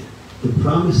enunciate the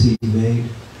promise he made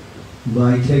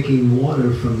by taking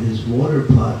water from his water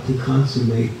pot to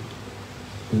consummate,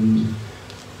 and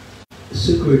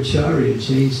Sukracharya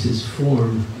changed his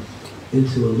form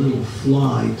into a little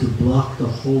fly to block the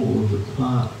hole of the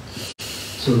pot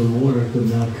so the water could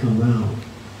not come out.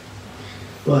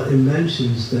 But it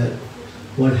mentions that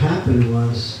what happened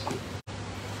was,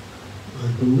 I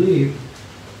believe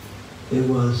it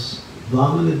was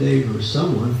Vamanadeva or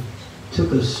someone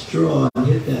took a straw and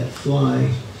hit that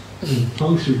fly and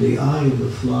punctured the eye of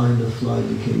the fly, and the fly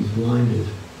became blinded.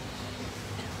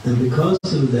 And because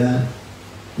of that,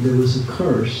 there was a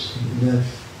curse that,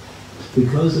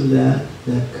 because of that,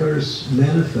 that curse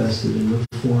manifested in the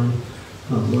form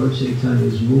of Lord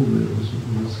Chaitanya's movement.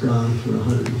 It was gone for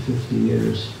 150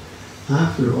 years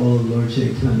after all of Lord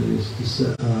Chaitanya's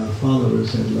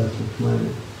followers had left the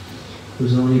planet. It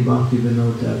was only Bhakti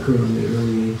Vinod Thakur in the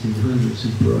early 1800s who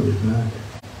brought it back.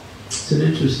 It's an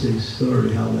interesting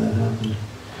story how that happened.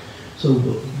 So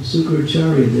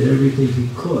Sukracharya did everything he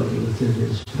could within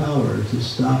his power to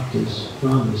stop this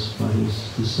promise by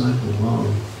his disciple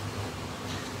Bali,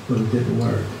 but it didn't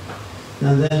work.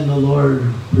 And then the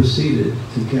Lord proceeded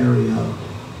to carry out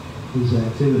his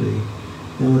activity.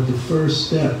 And with the first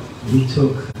step, he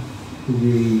took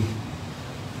the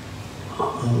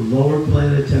lower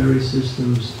planetary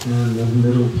systems and the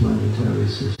middle planetary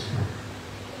system.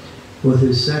 With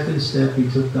his second step, he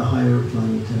took the higher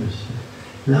planetary step.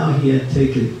 Now he had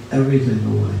taken everything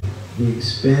away. He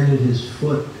expanded his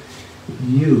foot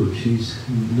huge. He's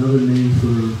another name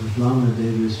for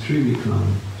Vamanadeva is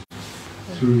Trivikram.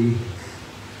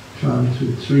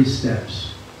 Three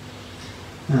steps.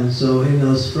 And so in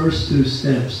those first two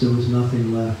steps, there was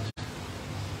nothing left.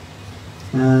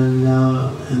 And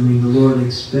now, I mean, the Lord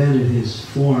expanded his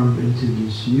form into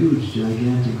this huge,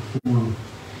 gigantic form.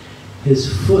 His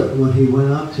foot, when he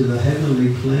went up to the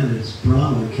heavenly planets,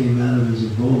 Brahma came out of his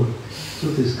abode,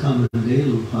 took his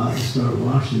Kamandalu pot and started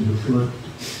washing the foot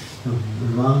of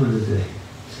Vamanadeva.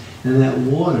 And that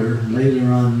water later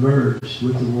on merged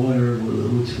with the water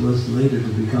which was later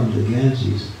to become the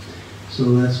Ganges.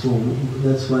 So that's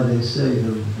why they say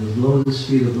the lotus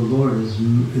feet of the Lord is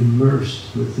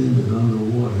immersed within the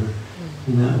underwater.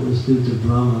 And that was due to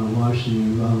Brahma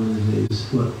washing Vamadeva's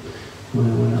foot when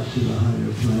it went up to the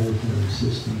higher planetary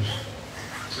systems.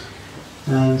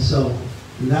 And so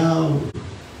now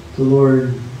the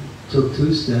Lord took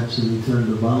two steps and he turned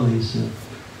to Bali and said,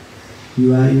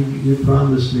 you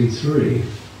promised me 3.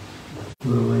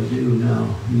 What do I do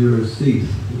now? You're a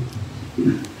thief.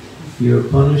 You're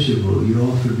punishable. You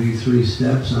offered me 3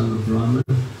 steps on the Brahman,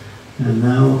 and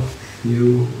now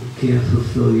you can't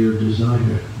fulfill your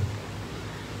desire.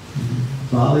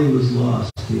 Bali was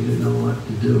lost. He didn't know what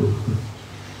to do.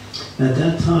 At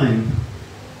that time,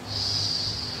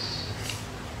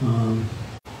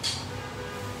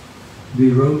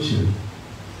 Virochan,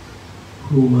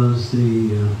 who was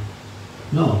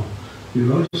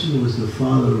Virochan was the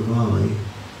father of Bali.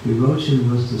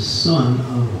 Virochan was the son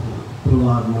of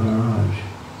Prahlad Maharaj.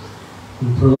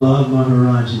 And Prahlad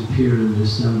Maharaj appeared in the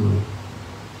assembly.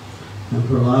 And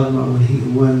Prahlad,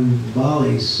 when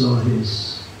Bali saw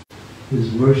his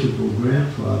worshipful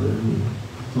grandfather,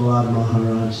 Prahlad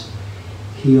Maharaj,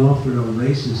 he offered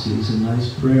obeisances and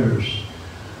nice prayers,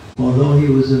 although he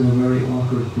was in a very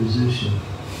awkward position.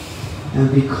 And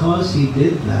because he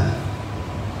did that,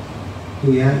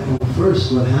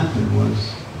 first what happened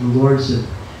was, the Lord said,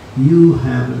 you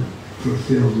haven't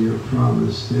fulfilled your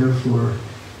promise, therefore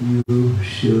you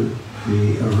should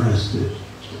be arrested.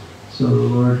 So the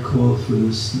Lord called for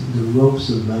the ropes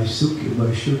of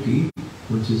Vaishuki,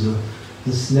 which is a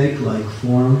snake-like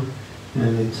form,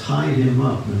 and they tied him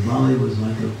up, and Bali was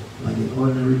like an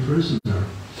ordinary prisoner.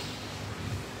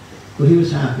 But he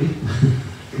was happy,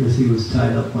 because he was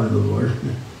tied up by the Lord.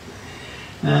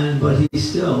 But he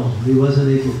wasn't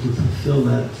able to fulfill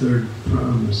that 3rd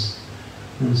promise.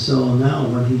 And so now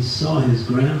when he saw his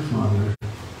grandfather,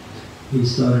 he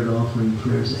started offering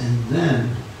prayers. And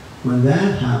then, when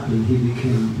that happened, he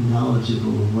became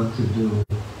knowledgeable of what to do.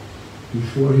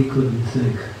 Before he couldn't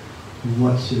think,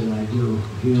 what should I do?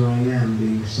 Here I am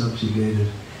being subjugated.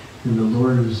 And the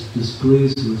Lord is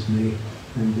displeased with me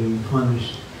and being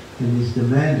punished. And he's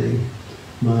demanding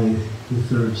the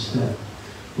 3rd step.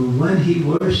 But when he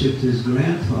worshipped his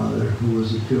grandfather, who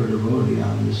was a pure devotee,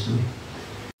 obviously,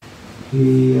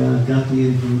 he got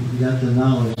the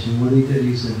knowledge, and what he did,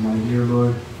 he said, my dear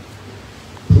Lord,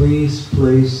 please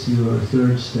place your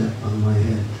 3rd step on my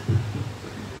head.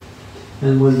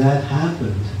 And when that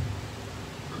happened,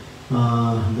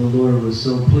 the Lord was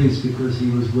so pleased because he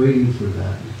was waiting for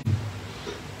that.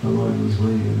 The Lord was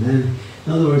waiting. And then,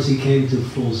 in other words, he came to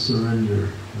full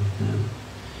surrender with them.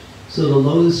 So the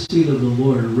lotus feet of the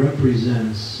Lord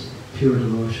represents pure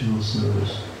devotional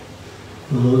service.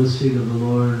 The lotus feet of the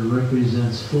Lord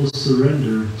represents full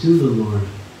surrender to the Lord.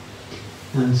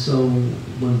 And so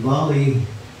when Bali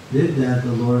did that,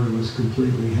 the Lord was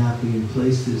completely happy and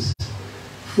placed his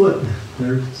foot,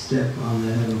 3rd step, on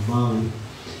the head of Bali.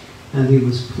 And he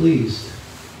was pleased.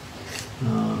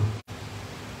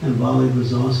 And Bali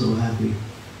was also happy.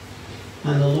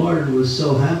 And the Lord was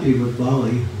so happy with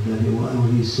Bali that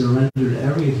when he surrendered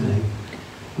everything,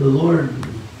 the Lord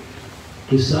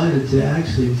decided to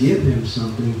actually give him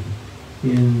something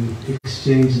in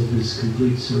exchange of his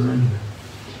complete surrender.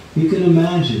 You can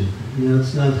imagine,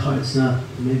 it's not hard,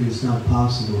 maybe it's not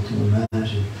possible to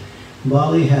imagine.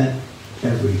 Bali had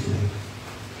everything.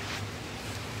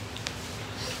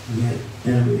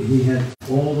 He had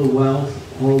all the wealth,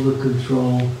 all the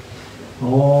control,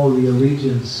 all the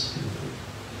allegiance,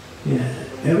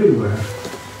 everywhere.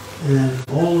 And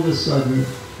all of a sudden,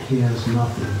 he has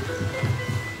nothing.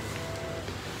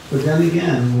 But then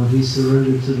again, when he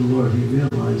surrendered to the Lord, he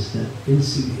realized that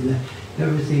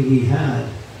everything he had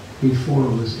before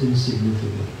was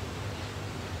insignificant.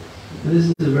 And this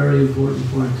is a very important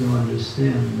point to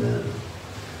understand,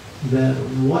 that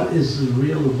what is the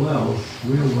real wealth?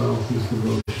 Real wealth is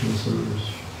devotional service.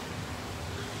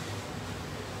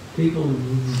 People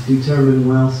determine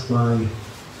wealth by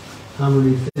how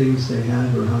many things they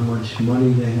have, or how much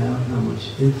money they have, how much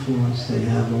influence they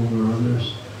have over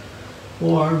others,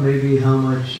 or maybe how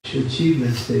much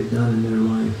achievements they've done in their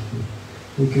life.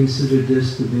 They consider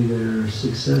this to be their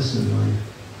success in life.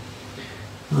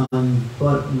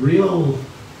 But real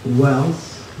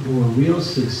wealth or real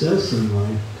success in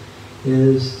life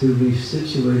is to be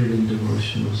situated in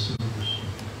devotional service.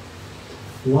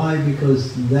 Why?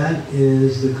 Because that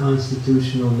is the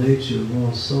constitutional nature of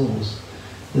all souls.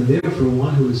 And therefore,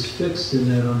 one who is fixed in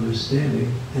that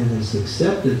understanding and has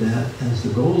accepted that as the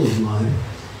goal of life,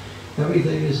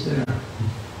 everything is there.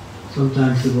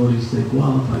 Sometimes devotees think,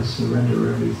 well, if I surrender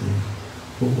everything,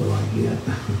 what will I get?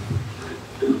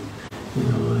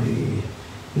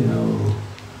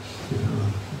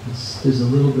 There's a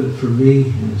little bit for me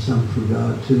and some for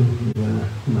God too.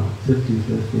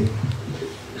 50-50.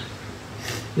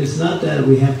 It's not that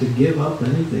we have to give up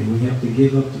anything. We have to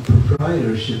give up the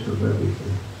proprietorship of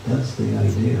everything. That's the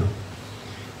idea.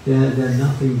 That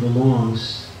nothing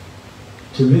belongs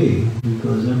to me,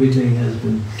 because everything has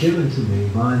been given to me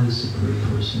by the Supreme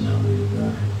Personality of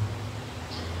Godhead.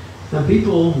 Now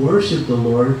people worship the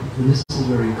Lord, and this is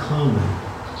very common.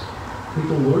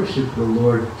 People worship the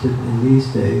Lord in these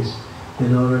days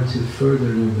in order to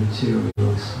further their material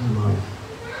life.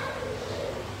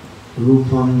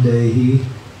 Rupam Dehi,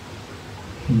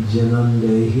 Janam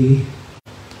Dehi,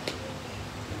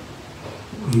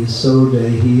 Yaso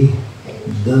Dehi,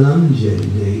 Dhananjay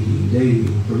Dehi. Dehi.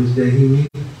 What does Dehi mean?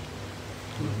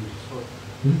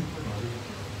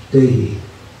 Dehi.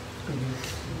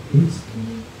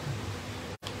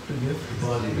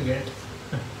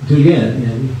 To get.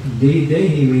 Yeah.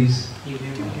 Dehi means.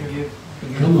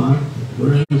 Come on.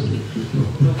 Where is it?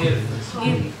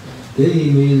 Dehi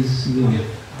means.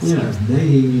 Yeah.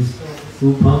 Dehi means.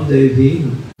 Upam Devi.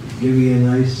 Give me a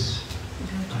nice,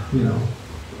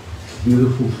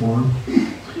 beautiful form.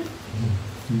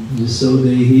 Yaso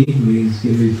Dehi means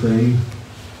give me fame.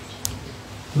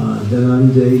 Dhanam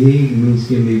Dehi means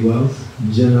give me wealth.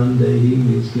 Janam Dehi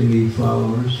means give me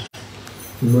followers.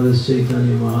 And what does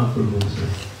Chaitanya Mahaprabhu say?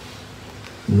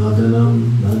 Na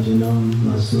dhanam, na janam,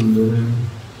 na sundaram,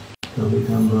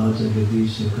 kavikam raja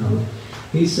gadisha kala.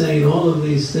 He's saying all of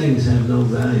these things have no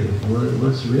value.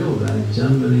 What's real value?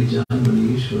 Janmani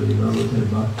janmani ishwari bhavate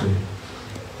bhakti.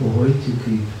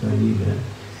 Ahoituki kaiva.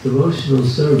 Devotional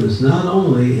service, not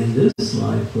only in this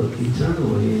life, but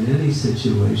eternally, in any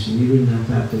situation, even if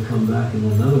I have to come back in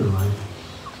another life.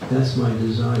 That's my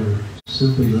desire.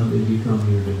 Simply let me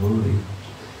become your devotee.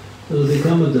 So to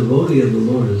become a devotee of the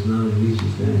Lord is not an easy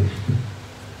thing.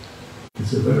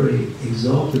 It's a very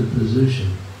exalted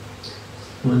position.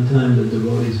 One time the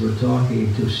devotees were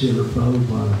talking to Srila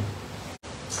Prabhupada,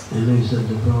 and they said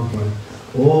to Prabhupada,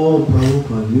 "Oh,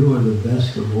 Prabhupada, you are the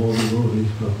best of all devotees."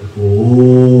 Prabhupada,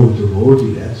 "Oh,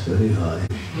 devotee, that's very high."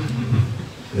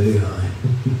 Very high.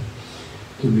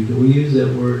 We use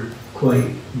that word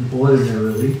quite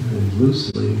ordinarily and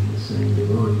loosely, saying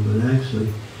devotee, but actually,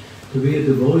 to be a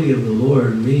devotee of the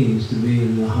Lord means to be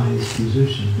in the highest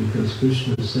position, because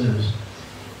Krishna says,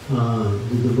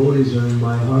 the devotees are in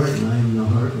my heart, and I am in the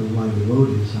heart of my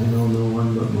devotees. I know no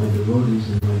one but my devotees,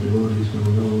 and my devotees know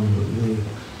no one but me.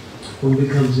 One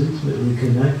becomes intimately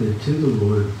connected to the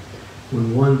Lord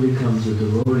when one becomes a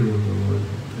devotee of the Lord.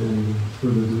 And for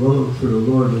the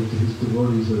Lord, his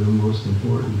devotees are the most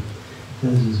important,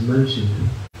 as is mentioned.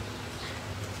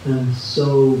 And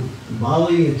so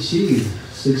Bali achieved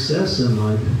success in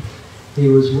life. He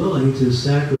was willing to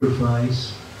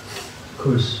sacrifice, of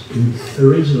course,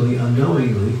 originally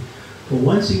unknowingly, but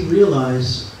once he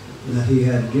realized that he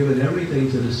had given everything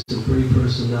to the Supreme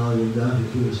Personality of God,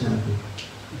 he was happy.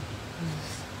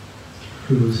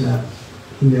 He was happy.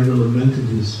 He never lamented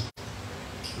his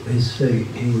fate.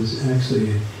 He was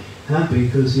actually happy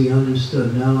because he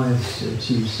understood, now I've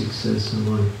achieved success in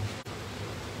life.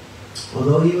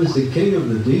 Although he was the king of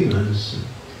the demons,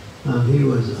 he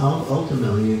was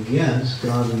ultimately against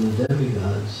God and the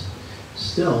demigods.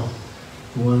 Still,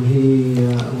 when he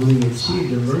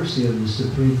achieved the mercy of the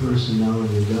Supreme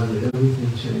Personality of God,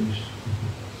 everything changed.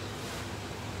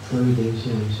 Everything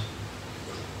changed.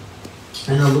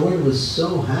 And the Lord was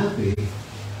so happy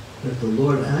that the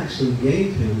Lord actually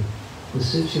gave him a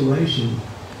situation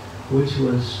which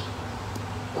was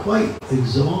quite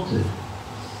exalted.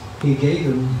 He gave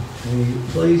him a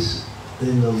place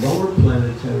in the lower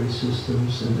planetary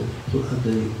systems, in the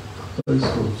place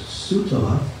called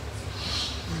Sutala,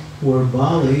 where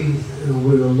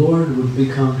the Lord would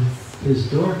become his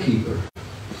doorkeeper.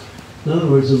 In other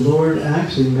words, the Lord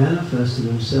actually manifested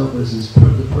himself as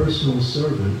the personal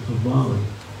servant of Bali.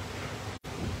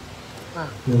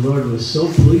 The Lord was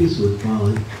so pleased with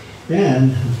Bali.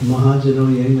 And Mahajano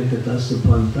Yena Katasa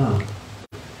Panta.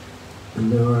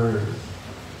 And there are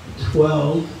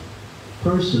 12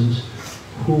 persons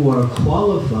who are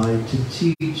qualified to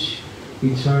teach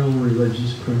eternal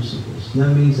religious principles.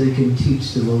 That means they can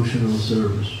teach devotional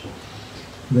service.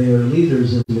 They are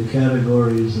leaders in the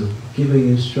categories of giving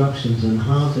instructions on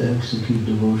how to execute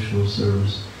devotional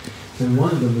service. And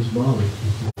one of them is Bali.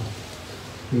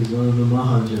 He's one of the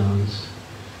Mahajans.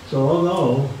 So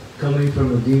although coming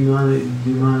from a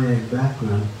demoniac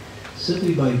background,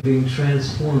 simply by being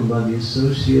transformed by the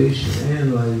association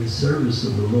and by the service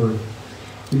of the Lord,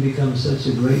 he becomes such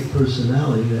a great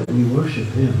personality that we worship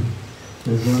him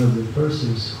as one of the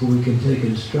persons who we can take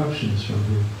instructions from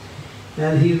him.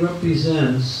 And he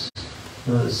represents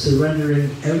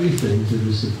surrendering everything to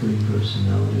the Supreme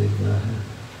Personality of Godhead.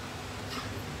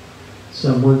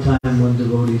 So one time one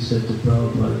devotee said to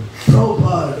Prabhupada,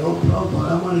 Prabhupada,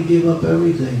 I want to give up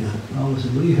everything. Prabhupada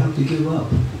said, what do you have to give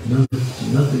up?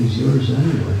 Nothing's yours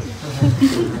anyway.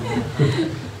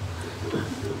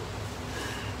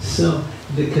 So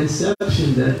the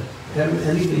conception that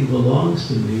anything belongs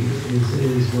to me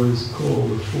is what is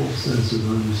called a false sense of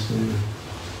understanding.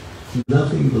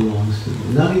 Nothing belongs to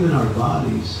me. Not even our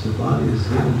bodies. The body is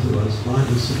given to us by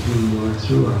the Supreme Lord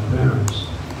through our parents.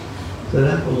 So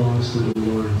that belongs to the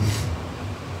Lord.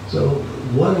 So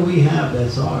what do we have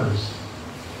that's ours?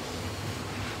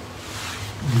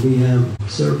 We have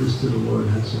service to the Lord,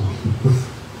 that's all.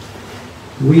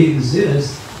 We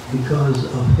exist because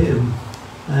of him,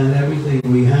 and everything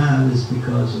we have is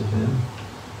because of him.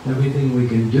 Everything we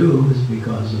can do is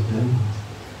because of him.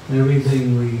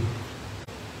 Everything we...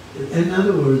 In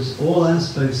other words, all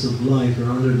aspects of life are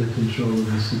under the control of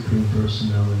the Supreme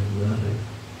Personality of Godhead.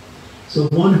 So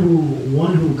one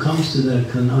who comes to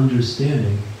that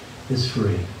understanding is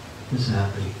free, is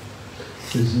happy.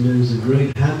 There's a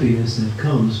great happiness that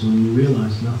comes when you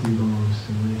realize nothing belongs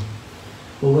to me.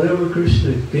 But whatever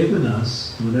Krishna has given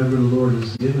us, whatever the Lord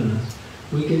has given us,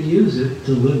 we can use it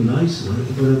to live nicely,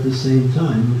 but at the same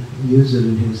time, use it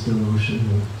in his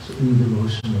devotional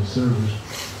service.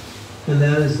 And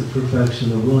that is the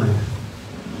perfection of life.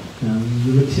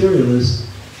 The materialists,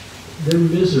 they're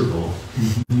miserable.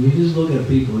 When you just look at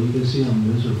people, you can see how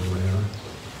miserable they are.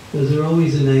 Because they're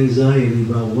always in anxiety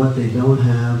about what they don't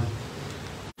have,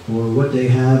 or what they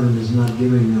have and is not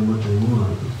giving them what they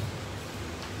want.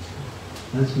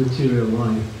 That's material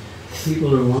life.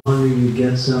 People are wanting to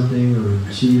get something, or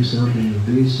achieve something, or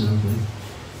be something.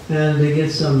 And they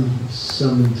get some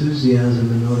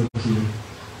enthusiasm in order to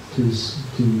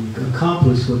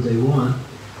accomplish what they want.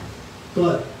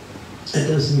 But it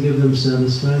doesn't give them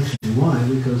satisfaction. Why?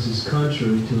 Because it's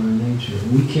contrary to our nature.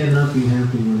 We cannot be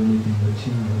happy with anything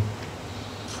material.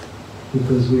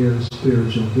 Because we are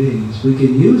spiritual beings. We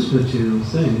can use material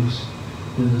things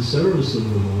in the service of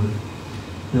the Lord,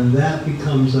 and that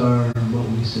becomes our, what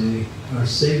we say, our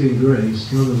saving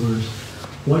grace. In other words,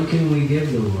 what can we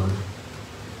give the Lord?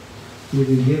 We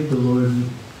can give the Lord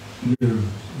your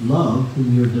love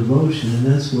and your devotion, and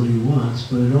that's what he wants.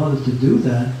 But in order to do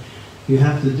that, you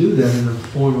have to do that in a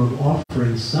form of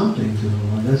offering something to the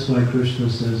Lord. That's why Krishna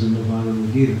says in the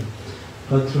Bhagavad Gita,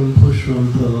 Patram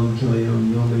pushram palam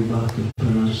toyam yomi bhakti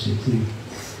pranasiti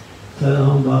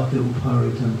tadaham bhakti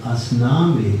uparitam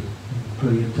asnami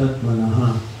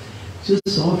prayatatmanaha.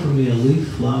 Just offer me a leaf,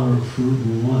 flower, fruit,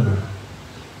 and water.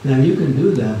 Now you can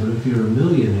do that, but if you're a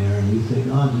millionaire and you think,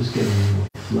 oh, I'm just getting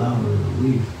a flower and a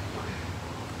leaf,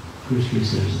 Krishna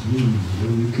says, what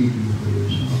are you keeping for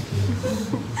yourself?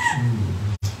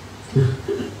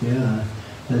 Yeah,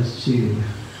 that's cheating.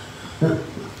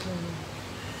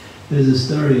 There's a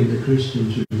story in the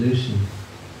Christian tradition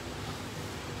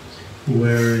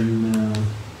wherein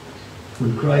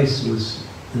when Christ was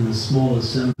in a small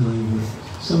assembly with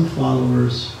some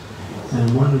followers,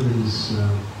 and one of his,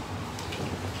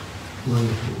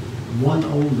 one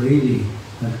old lady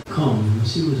had come, and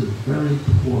she was a very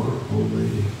poor old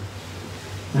lady.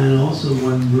 And also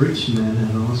one rich man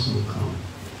had also come.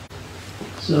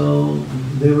 So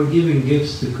they were giving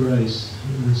gifts to Christ.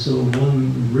 And so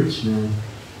one rich man,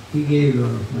 he gave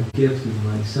a gift of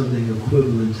like something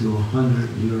equivalent to 100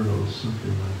 euros,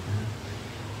 something like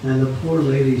that. And the poor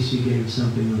lady, she gave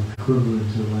something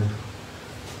equivalent to like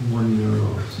 1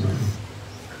 euro or something.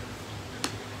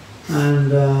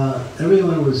 And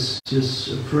everyone was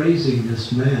just praising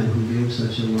this man who gave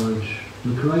such a large...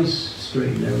 But Christ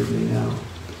straightened everything out.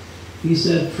 He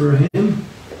said for him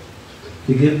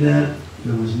to give that,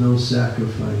 there was no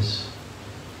sacrifice.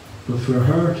 But for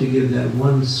her to give that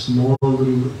one small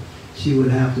little, she would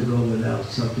have to go without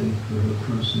something for her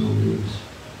personal needs.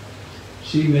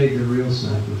 She made the real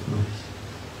sacrifice.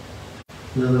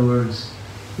 In other words,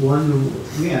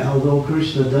 although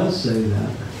Krishna does say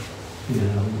that,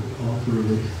 offer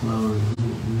the flower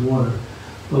and water,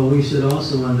 but we should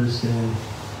also understand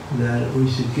that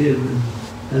we should give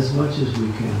as much as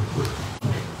we can.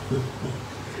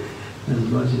 As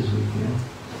much as we can.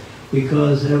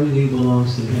 Because everything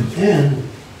belongs to Him. And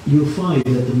you'll find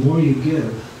that the more you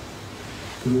give,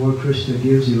 the more Krishna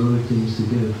gives you other things to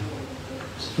give.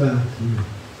 It's a fact.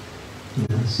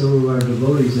 Some of our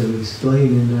devotees have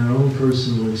explained in their own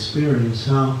personal experience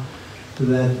how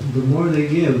that the more they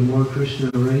give, the more Krishna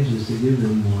arranges to give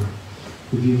them more.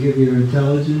 If you give your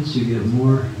intelligence, you get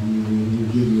more. You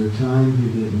give your time, you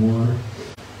get more.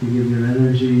 You give your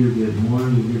energy, you get more.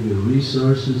 You give your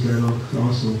resources, that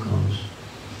also comes.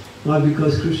 Why?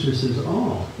 Because Krishna says, they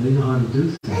know how to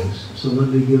do things, so let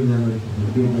me give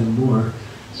them more,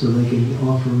 so they can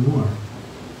offer more.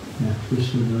 Yeah,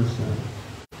 Krishna does that.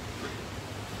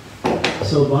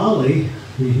 So Bali,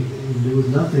 there was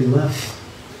nothing left,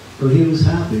 but he was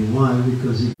happy. Why?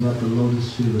 Because he got the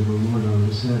lotus feet of the Lord on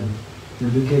his head,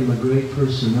 and became a great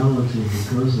personality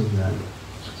because of that.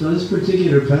 So this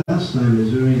particular pastime is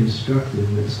very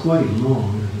instructive. It's quite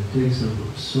long. It takes up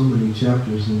so many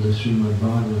chapters in the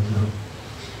Srimad-Bhagavatam.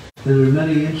 And there are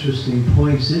many interesting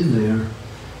points in there,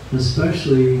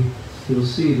 especially you'll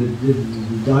see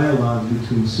the dialogue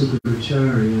between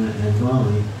Sukracharya and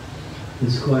Bali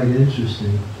is quite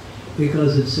interesting,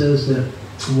 because it says that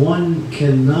one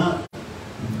cannot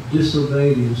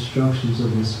disobey the instructions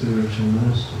of the spiritual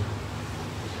master.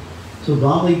 So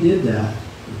Bali did that.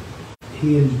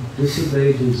 He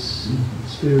disobeyed his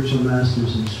spiritual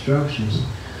master's instructions,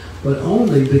 but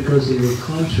only because they were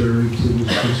contrary to the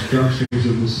instructions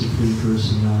of the Supreme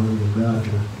Personality of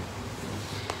Godhead.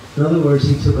 In other words,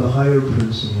 he took a higher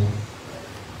principle.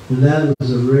 And that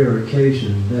was a rare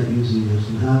occasion. That usually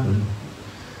doesn't happen.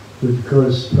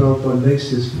 Because Prabhupada makes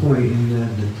this point in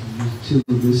that to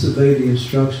disobey the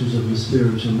instructions of the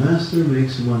spiritual master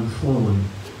makes one fallen.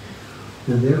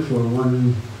 And therefore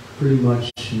one pretty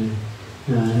much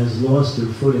has lost their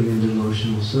footing in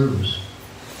devotional service.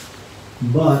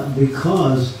 But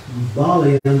because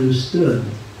Bali understood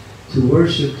to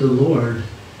worship the Lord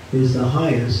is the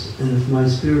highest, and if my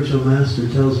spiritual master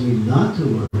tells me not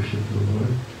to worship the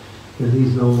Lord, then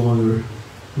he's no longer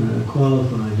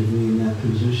qualified to be in that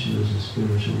position as a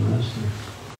spiritual master.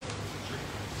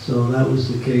 So that was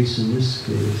the case in this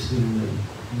case, in that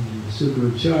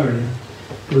Sukracharya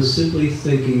was simply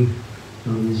thinking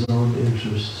of his own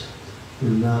interest,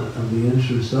 and not of the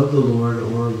interest of the Lord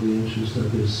or of the interest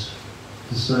of his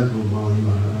disciple Bali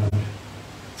Maharaj.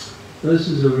 This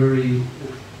is a very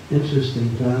interesting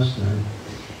pastime.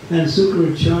 And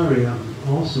Sukracharya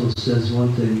also says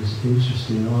one thing is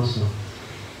interesting also.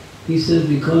 He said,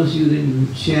 because you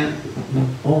didn't chant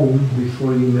Om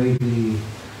before you made the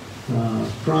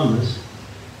promise,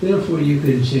 therefore you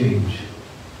can change.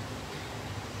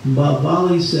 But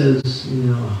Bali says,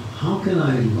 how can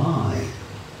I lie?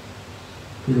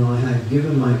 I had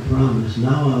given my promise,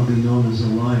 now I'll be known as a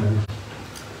liar.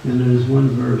 And there's one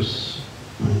verse,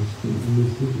 what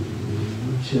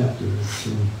chapter it's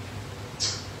in?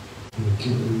 I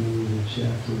can't remember the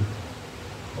chapter.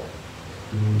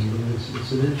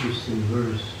 It's an interesting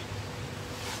verse.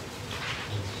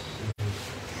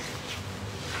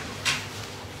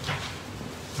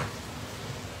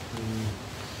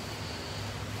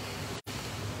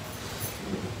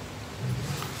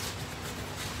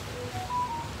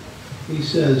 He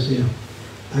says,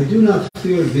 I do not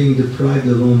fear being deprived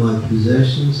of all my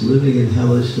possessions, living in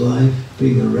hellish life,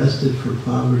 being arrested for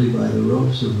poverty by the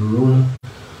ropes of Varuna,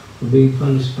 or being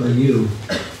punished by you,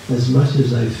 as much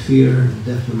as I fear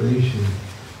defamation.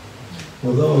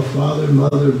 Although a father,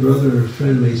 mother, brother, or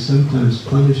friend may sometimes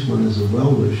punish one as a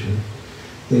well-wisher,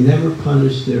 they never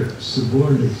punish their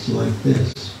subordinates like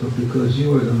this. But because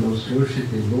you are the most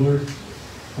worshiping Lord,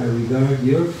 I regard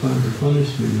your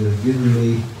punishment you have given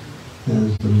me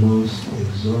as the most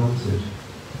exalted.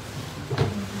 Let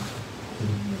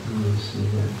me see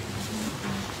that.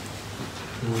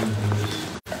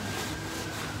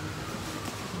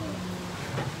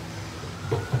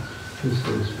 This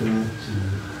goes back to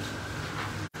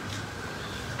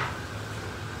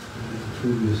the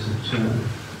previous chapter.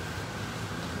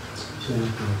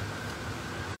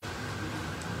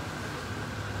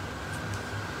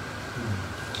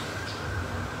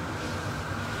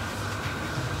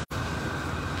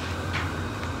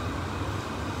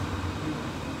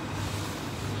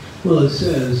 Well, it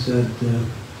says that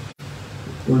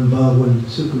when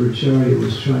Sukracharya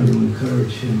was trying to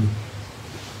encourage him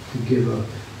to give up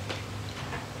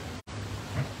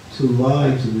to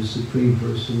lie to the Supreme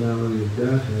Personality of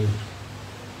Godhead.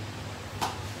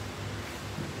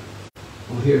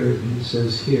 Well, here it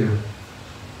says here.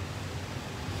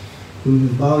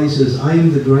 Bali says, I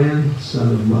am the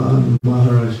grandson of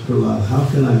Maharaja Prahlad. How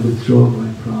can I withdraw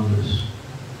my promise?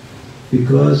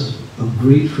 Because of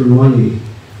greed for money,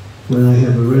 when I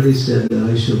have already said that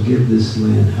I shall give this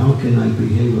land, how can I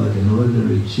behave like an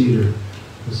ordinary cheater,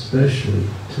 especially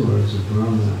towards a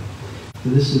Brahmana?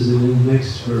 And this is in the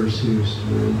next verse here, is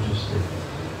very interesting.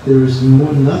 There is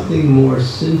nothing more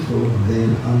sinful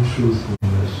than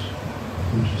untruthfulness.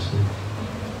 Interesting.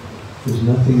 There's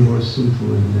nothing more sinful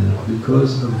than that.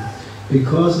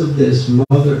 Because of this,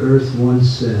 Mother Earth once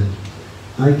said,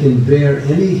 I can bear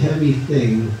any heavy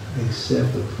thing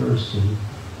except a person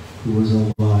who was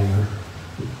a liar.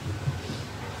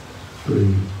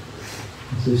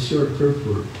 It's a short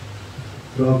purport.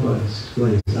 Prabhupada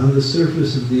explains, on the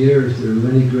surface of the earth there are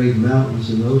many great mountains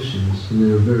and oceans, and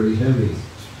they are very heavy.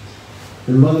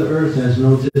 And Mother Earth has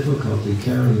no difficulty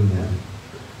carrying them.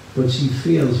 But she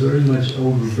feels very much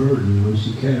overburdened when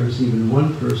she carries even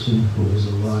one person who is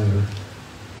a liar.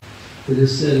 It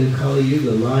is said in Kali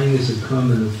Yuga, lying is a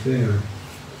common affair.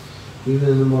 Even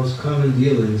in the most common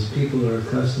dealings, people are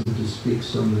accustomed to speak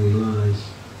so many lies.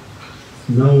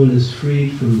 No one is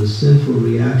freed from the sinful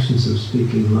reactions of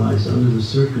speaking lies under the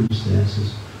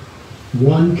circumstances.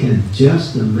 One can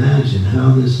just imagine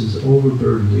how this has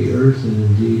overburdened the earth and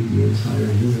indeed the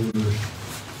entire universe.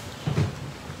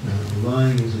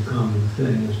 Lying is a common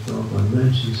thing, as Prabhupada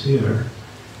mentions here,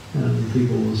 and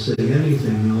people will say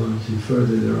anything in order to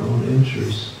further their own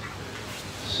interests.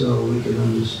 So we can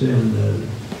understand that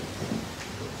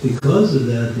because of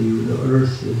that, the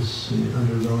earth is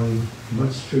undergoing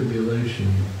much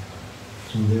tribulation,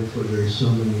 and therefore there are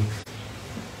so many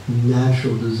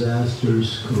natural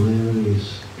disasters,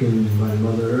 calamities given by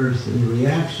Mother Earth in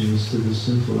reactions to the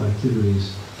sinful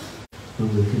activities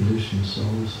of the conditioned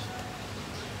souls.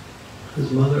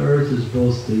 Because Mother Earth is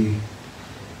both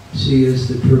she is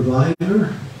the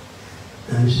provider,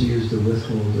 and she is the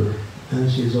withholder,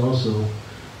 and she is also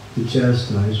the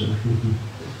chastiser.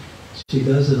 She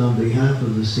does it on behalf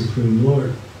of the Supreme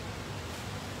Lord.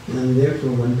 And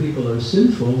therefore, when people are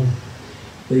sinful,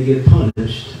 they get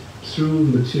punished through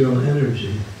material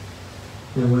energy.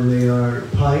 And when they are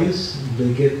pious,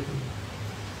 they get,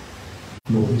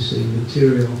 what we say,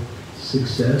 material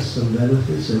success, some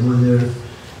benefits. And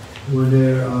when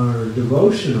they are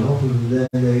devotional, then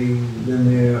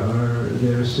they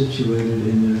are situated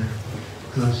in their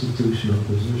constitutional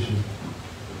position.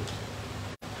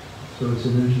 So it's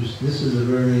an interesting. This is a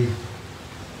very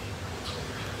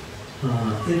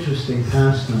interesting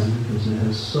pastime because it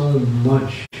has so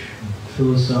much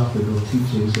philosophical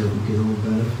teachings that we can all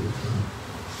benefit from.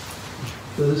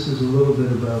 So this is a little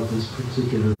bit about this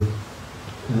particular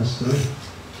pastime,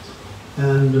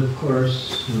 and of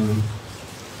course.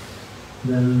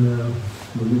 Then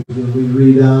we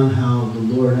read on how the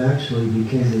Lord actually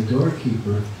became the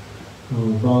doorkeeper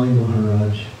of Bali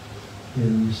Maharaj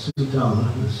in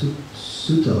Sutala,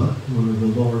 one of the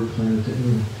lower planets.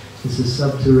 It's a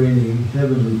subterranean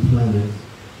heavenly planet.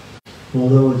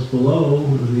 Although it's below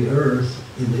the earth,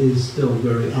 it is still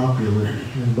very opulent,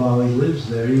 and Bali lives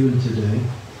there even today.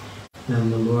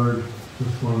 And the Lord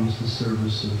performs the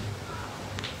service of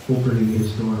opening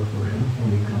his door for him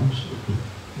when he comes.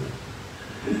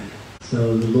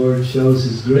 So the Lord shows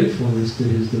his gratefulness to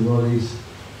his devotees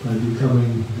by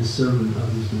becoming the servant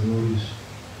of his devotees.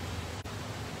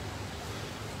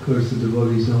 Of course, the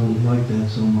devotees don't like that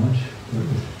so much. But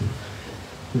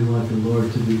we want the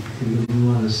Lord to be, we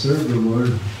want to serve the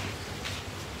Lord.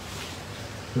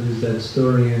 There's that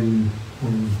story in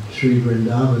Sri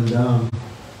Vrindavan Dham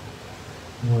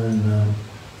when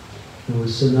it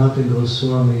was Sanatana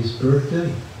Goswami's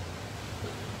birthday.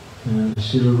 And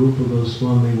Srila Rupa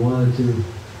Goswami wanted to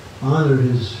honor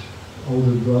his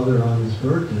older brother on his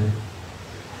birthday.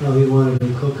 Now he wanted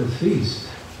to cook a feast,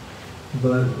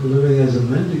 but living as a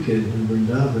mendicant in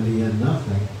Vrindavan, he had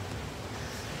nothing.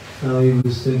 Now he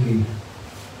was thinking,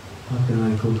 how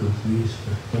can I cook a feast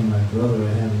for my brother?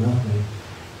 I have nothing.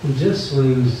 And just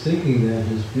when he was thinking that,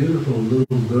 this beautiful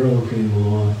little girl came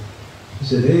along. He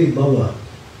said, hey Baba,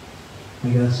 I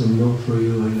got some milk for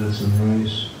you, I got some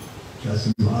rice. Got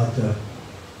some atta.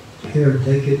 Here,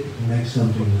 take it and make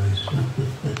something nice.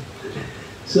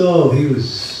 So he was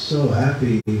so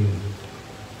happy,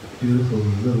 beautiful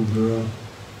little girl.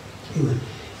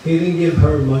 He didn't give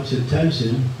her much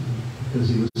attention because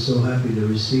he was so happy to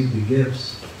receive the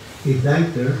gifts. He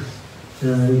thanked her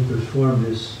and then he performed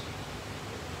his,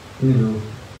 he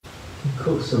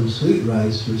cooked some sweet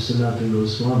rice for Sanatana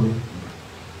Goswami.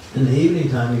 In the evening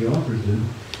time, he offered him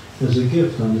as a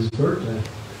gift on his birthday.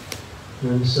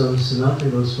 And so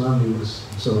Sanatana Goswami was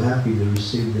so happy to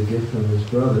receive the gift from his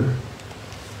brother.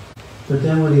 But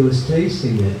then when he was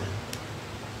tasting it,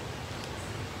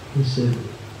 he said,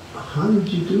 "How did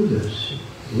you do this?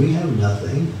 We have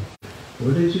nothing.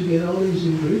 Where did you get all these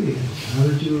ingredients? How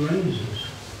did you arrange this?"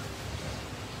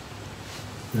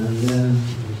 And then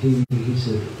he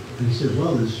said,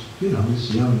 "Well, this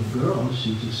young girl,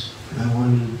 I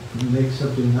wanted to make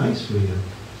something nice for you."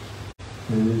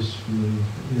 And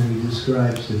he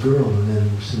describes the girl, and then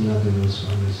Sanatana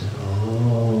Goswami said,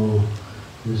 "Oh,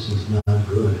 this is not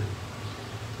good.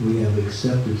 We have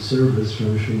accepted service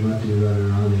from Srimati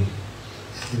Radharani.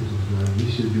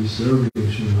 We should be serving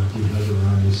Srimati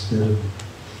Radharani instead of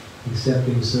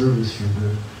accepting service from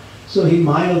her." So he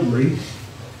mildly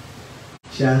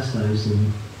chastised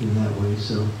him in that way.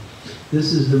 So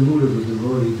this is the mood of a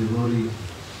devotee. Devotee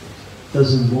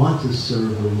doesn't want to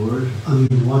serve the Lord.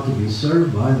 Want to be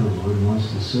served by the Lord,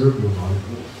 wants to serve the Lord.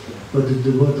 But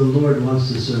the Lord wants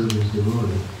to serve his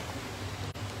devotee.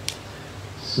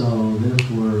 So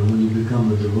therefore, when you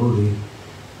become a devotee,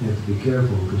 you have to be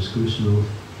careful, because Krishna will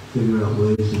figure out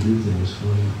ways to do things for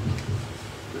you.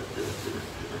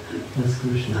 That's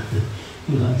Krishna.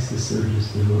 He likes to serve his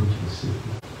devotees.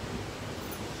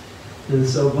 And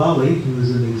so Bali was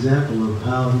an example of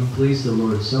how he pleased the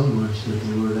Lord so much that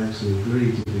the Lord actually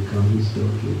agreed to become his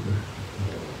doorkeeper.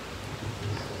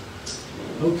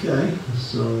 Okay,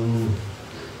 so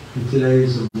today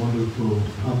is a wonderful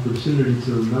opportunity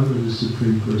to remember the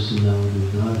Supreme Personality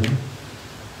of Godhead.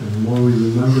 And the more we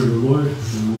remember the Lord,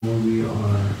 the more we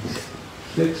are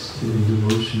fixed in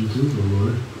devotion to the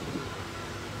Lord.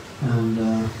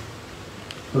 And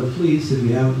but please, if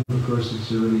you haven't, of course it's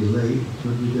already late,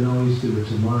 but you can always do it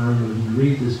tomorrow and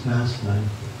read this pastime.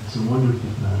 It's a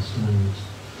wonderful pastime.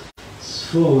 It's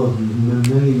full of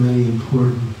many, many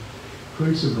important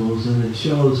principles, and it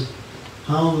shows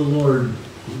how the Lord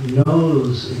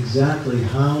knows exactly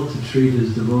how to treat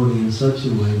his devotee in such a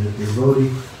way that the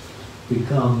devotee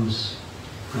becomes,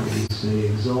 how we say,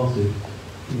 exalted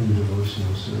in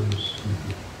devotional service.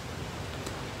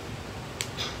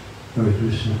 Hare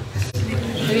Krishna.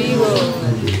 Hare Bol.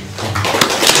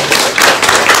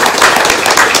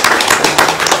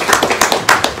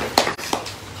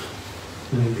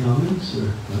 Any comments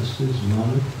or questions,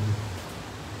 Manu?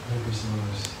 Thank you so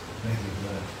much. Thank you for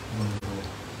that wonderful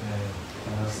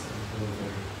class.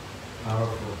 Very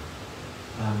powerful.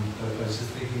 I was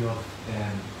just thinking of,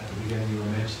 at the beginning you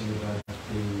were mentioning about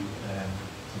the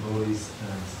devotees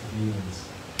and the demons.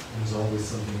 There's always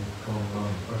something going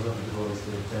on, or not the devotees,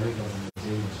 the demigods and the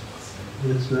demons.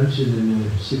 It's mentioned in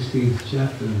the 16th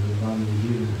chapter of the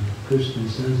Vamanadeva. Krishna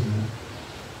says that.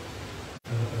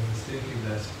 I was thinking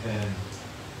that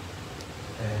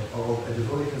a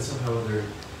devotee can somehow,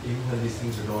 even when these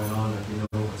things are going on, like we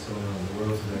know what's going on in the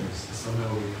world today,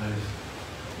 somehow the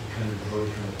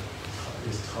devotee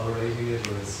is tolerating it,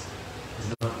 or is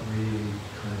not really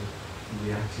kind of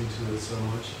reacting to it so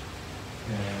much.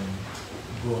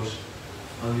 But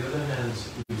on the other hand,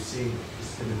 we've seen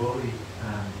the devotee,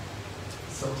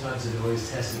 sometimes the devotee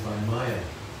is tested by Maya.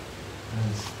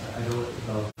 And I don't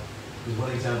know, there's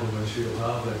one example when Srila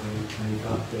Prabhupada, when he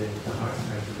got the heart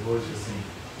attack, the devotee was saying,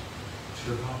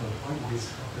 "Srila Prabhupada, why did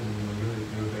this happen?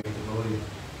 You're a great devotee."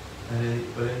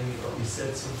 But then he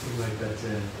said something like that,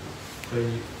 I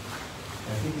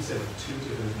think he said two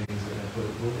different things, but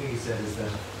one thing he said is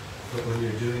that when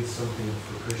you're doing something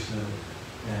for Krishna,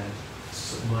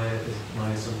 Maya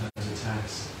sometimes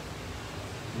attacks,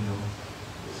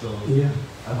 So yeah.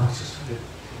 I was just trying to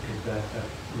think of that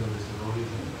there's devotees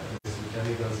and there's the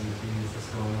demigods and the demons that's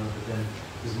going on, but then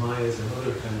there's Maya as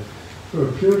another kind of. For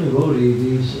a pure devotee,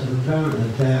 these apparent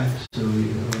attacks or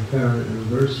apparent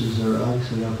reverses are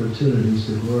actually opportunities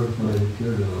to glorify the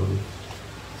pure devotee.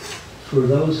 For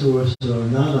those who are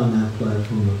not on that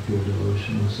platform of pure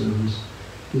devotional service,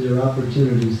 these are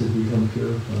opportunities to become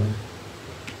purified,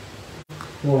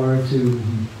 or to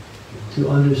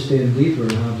understand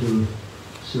deeper how to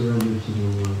surrender to the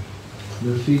Lord.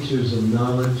 They're features of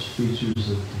knowledge, features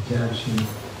of detachment,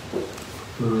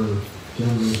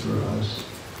 generally for us.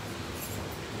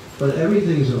 But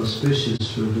everything's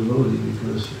auspicious for a devotee,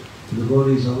 because the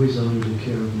devotee is always under the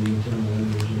care of the internal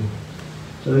energy.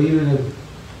 So even if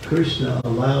Krishna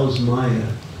allows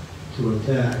Maya to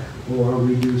attack, or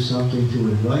we do something to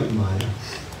invite Maya,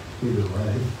 either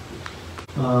way,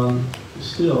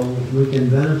 still we can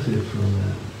benefit from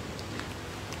that.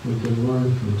 We can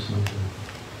learn from something.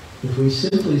 If we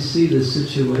simply see the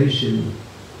situation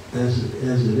as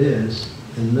it is,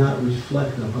 and not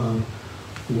reflect upon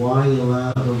why the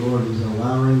Lord is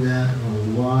allowing that, or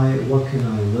what can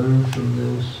I learn from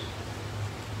this,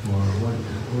 or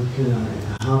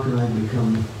how can I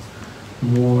become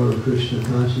more Krishna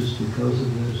conscious because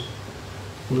of this?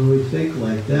 When we think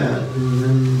like that, and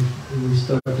then we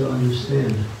start to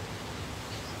understand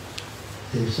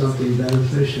there's something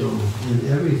beneficial in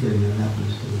everything that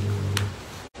happens to the world.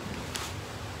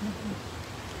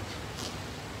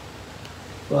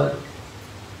 But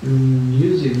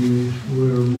usually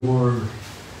we're more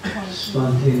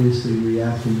spontaneously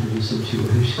reacting to the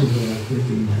situation without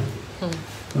thinking that.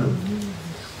 But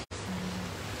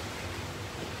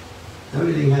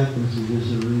everything happens if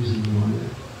there's a reason why.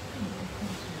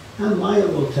 And Maya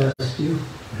will test you.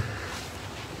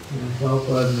 And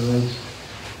Prabhupada writes,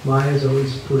 Maya is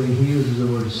always he uses the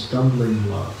word stumbling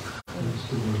block. That's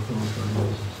the word Prabhupada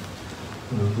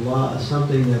uses.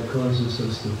 Something that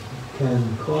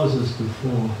can cause us to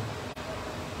fall.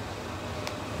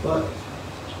 But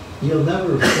you'll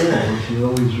never fall if you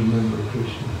always remember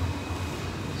Krishna.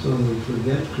 So when we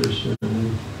forget Krishna, then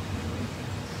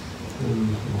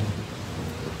we fall.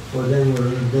 Or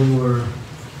then we're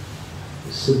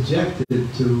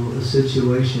subjected to a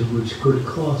situation which could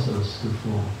cause us to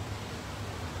fall.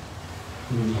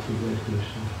 When we forget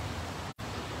Krishna.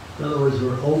 In other words,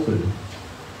 we're open.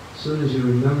 As soon as you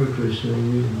remember Krishna,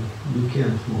 you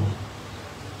can't fall.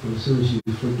 But as soon as you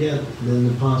forget, then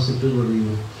the possibility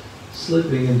of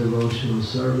slipping in devotional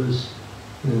service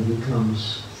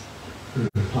becomes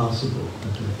possible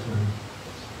at that time.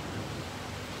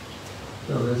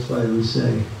 So that's why we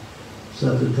say,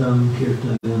 Satatam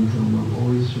Kirtanyantam,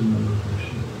 always remember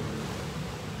Krishna.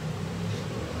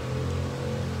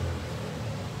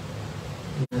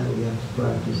 That we have to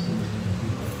practice that.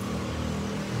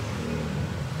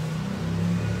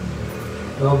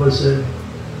 Prabhupada said,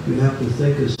 you have to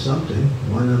think of something,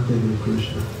 why not think of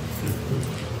Krishna?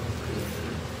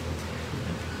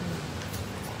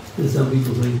 And some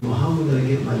people think, well, how am I going to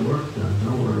get my work done?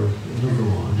 Don't worry, it'll go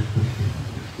on.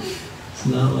 It's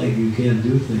not like you can't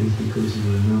do things because you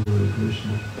remember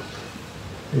Krishna.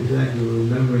 In fact,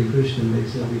 remembering Krishna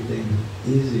makes everything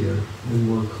easier and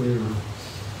more clear.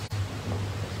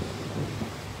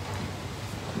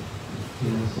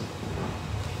 Yes.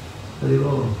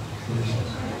 Haribol.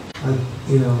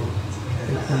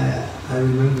 I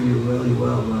remember you really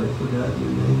well, but I forgot your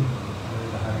name.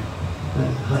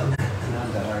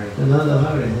 Ananda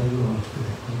Hari.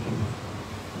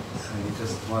 I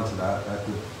just wanted to add at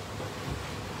the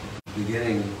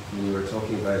beginning, when you were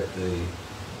talking about the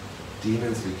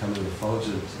demons becoming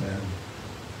effulgent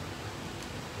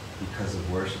because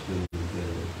of worshipping the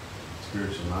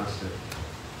spiritual master.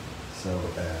 So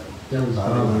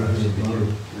Maharaja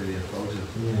became really effulgent.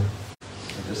 Yeah.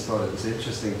 I just thought it was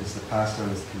interesting because the pastime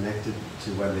is connected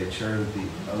to when they churned the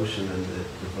ocean and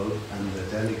the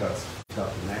demigods got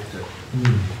the nectar.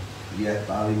 Yet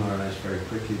Bali Maharaj very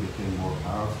quickly became more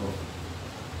powerful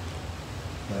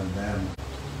than them,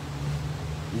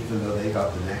 even though they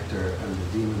got the nectar and the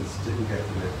demons didn't get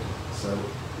the nectar. So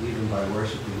even by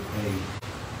worshipping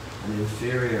an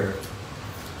inferior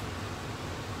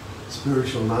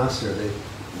spiritual master,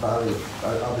 Bali,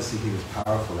 obviously he was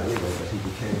powerful anyway, but he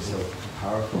became so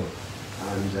powerful.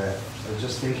 And I'm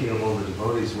just thinking of all the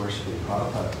devotees worshipping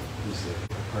Prabhupada, who's a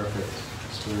perfect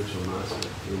spiritual master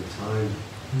in time,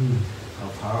 how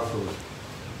powerful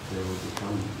they will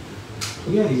become.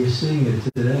 Yeah, you're seeing it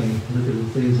today. Look at the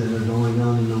things that are going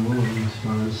on in the world as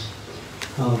far as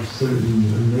how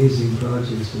certain amazing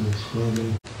projects are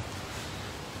expanding.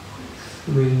 I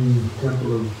mean,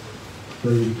 Temple of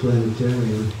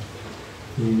Planetarium,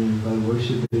 by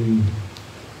worshipping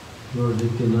Lord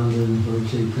Nityananda and Lord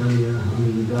Chaitanya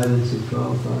under the guidance of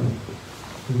Prabhupada,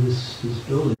 this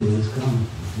building has come.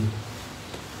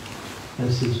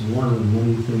 That's just one of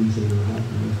many things that are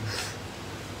happening.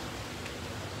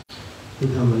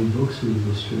 Look how many books we've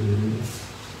distributed.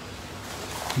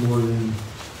 More than,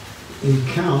 in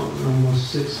count,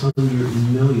 almost 600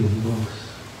 million books.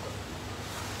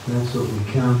 That's what we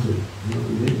counted. What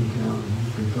we didn't count,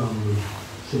 you can probably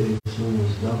say it's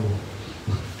almost double.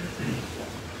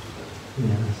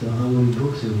 Yeah, so how many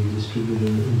books have we distributed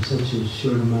in such a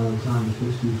short amount of time,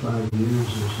 55 years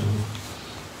or so?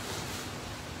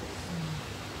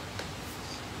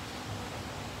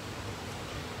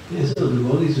 Yeah, so the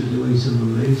devotees are doing some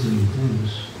amazing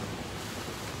things.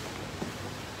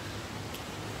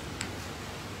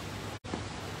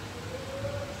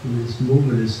 And this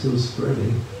movement is still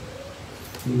spreading,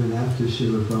 even after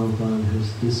Srila Prabhupada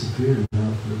has disappeared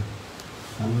now for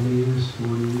how many years?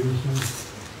 40 years now?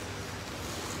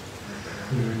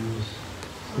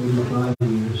 35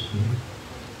 years.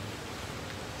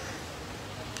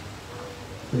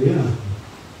 Yeah.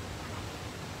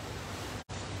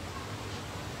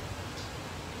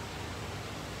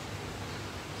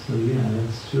 So yeah,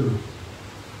 that's true.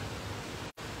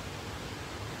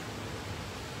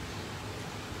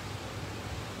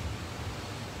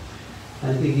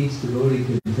 I think each devotee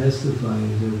can testify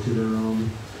to their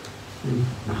own, and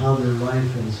how their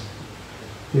life has,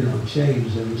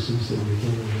 changed ever since they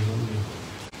became a devotee.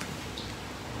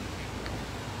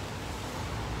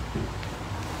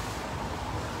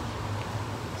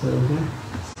 Is that okay?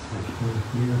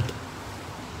 Yeah.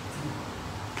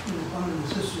 One of the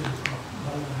sisters of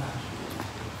Maharaja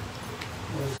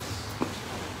was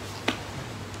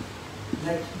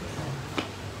liked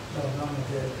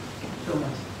Vamanadeva so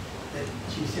much that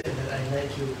she said that I'd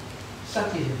like to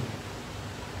suck him.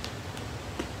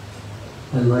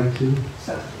 I'd like to?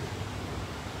 Suck him.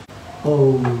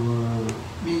 Oh,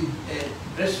 Mean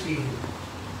breastfeed,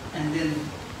 and then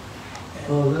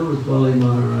oh, that was Bali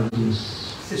Maharaja's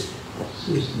sister.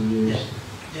 sister, yes. Yeah.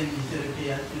 Then he said, okay,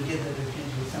 you'll get that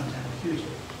opportunity sometime in the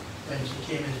future, when she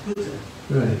came as Buddha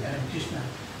Right. and Krishna.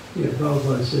 Yeah,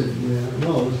 Prabhupada said, yeah,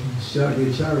 well,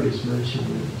 Acharya's mentioned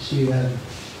that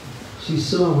she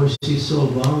saw, when she saw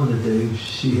Vamanadeva,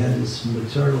 she had this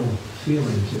maternal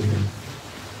feeling to him.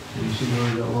 And she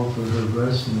wanted to offer her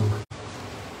breast milk.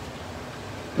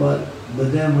 But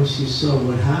then when she saw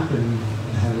what happened,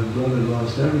 had her brother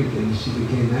lost everything, she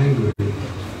became angry.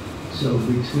 So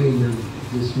between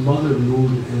this mother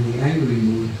mood and the angry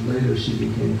mood, later she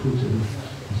became Putana.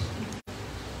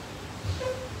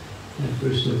 And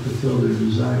Krishna fulfilled her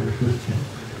desire.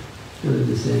 And at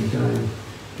the same time,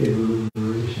 gave her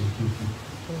liberation.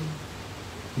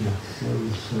 Yeah, that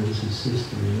was his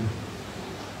sister, yeah.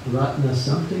 Ratna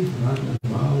something? Ratna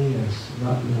Bali, yes.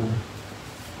 Ratna,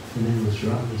 her name was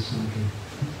Ratna something.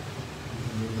 I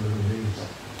don't remember her name.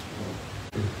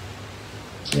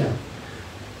 Yeah.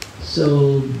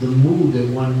 So the mood that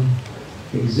one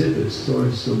exhibits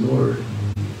towards the Lord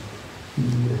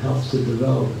helps to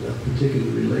develop a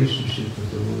particular relationship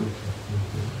with the Lord.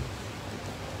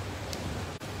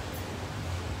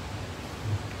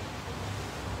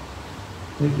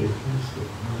 Thank you. That's good.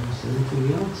 Is there anything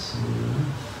else? Yeah.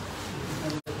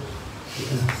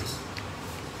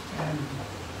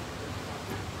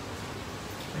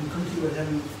 When Kunti was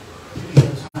having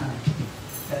difficult time,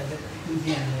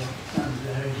 Kunti and her sons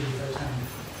were having difficult time,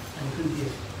 and Kunti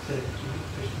said to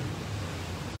Krishna,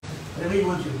 whatever you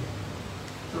want to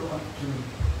throw up to me,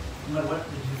 no matter what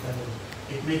the difficulty is,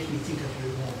 it makes me think of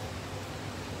you more.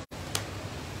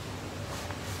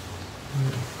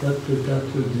 Let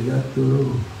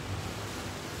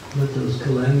those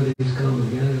calamities come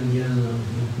again and again. I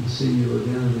can see you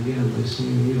again and again. By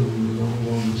seeing you, we no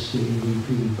longer see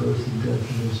repeated birth and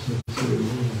death in this material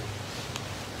world.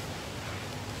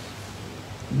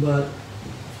 But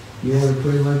you want to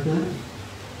pray like that?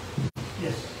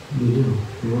 Yes. You do.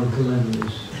 You want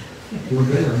calamities. You'll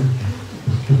get them.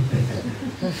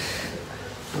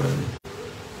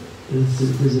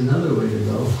 There's another way to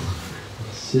go.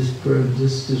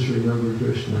 Just remember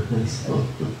Krishna. That's all.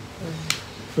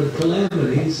 But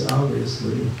calamities,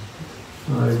 obviously,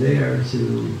 are there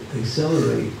to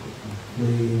accelerate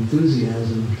the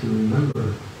enthusiasm to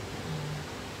remember.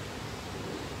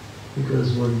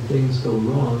 Because when things go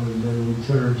wrong, and then we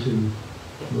turn to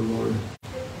the Lord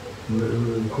really,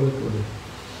 really quickly.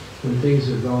 When things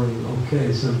are going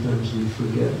okay, sometimes we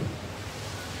forget.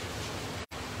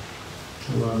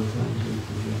 A lot of times we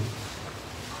forget.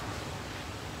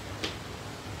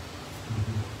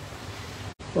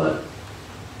 But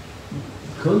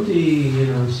Kunti,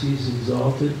 she's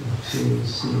exalted.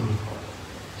 She's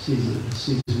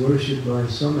worshipped by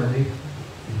so many.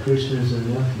 And Krishna is her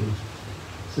nephew.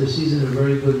 So she's in a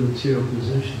very good material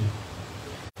position.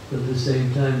 But at the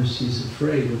same time, she's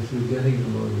afraid of forgetting the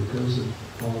Lord because of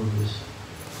all of this.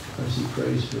 But she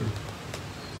prays for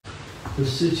the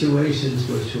situations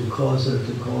which will cause her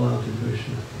to call out to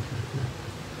Krishna.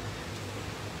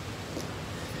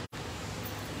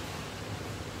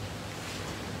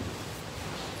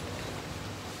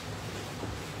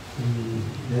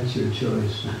 That's your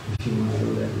choice if you want to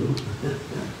go that route.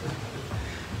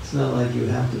 It's not like you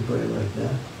have to pray like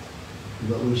that.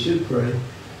 But we should pray,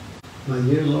 my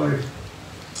dear Lord,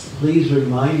 please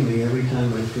remind me every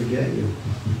time I forget you.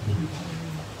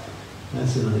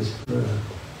 That's a nice prayer.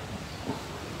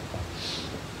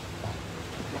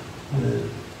 And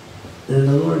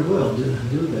the Lord will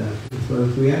do that.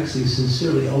 If we actually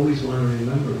sincerely always want to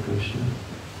remember Krishna,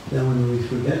 then when we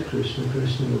forget Krishna,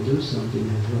 Krishna will do something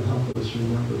that will help us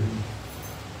remember Him.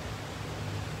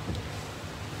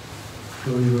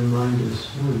 So He remind us,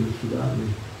 oh, you forgot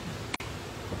me.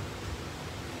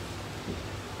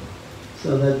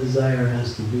 So that desire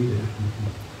has to be there.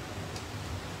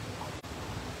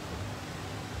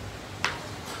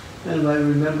 And by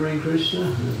remembering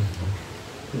Krishna,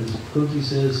 as Kunti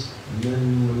says,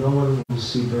 then no one will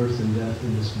see birth and death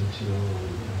in this material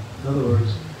world. In other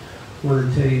words,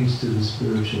 one attains to the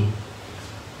spiritual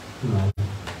realm.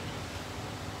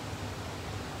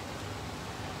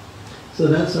 So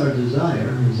that's our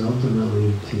desire, is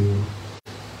ultimately to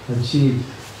achieve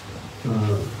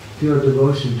pure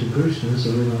devotion to Krishna,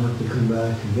 so we don't have to come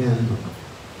back again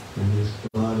in this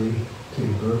body,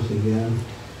 take birth again,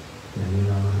 and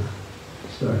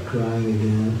start crying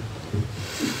again,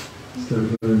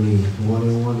 start learning 1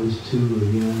 and 1 is 2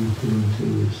 again, 2 and 2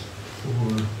 is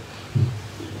 4.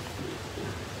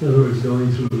 In other words,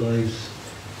 going through life's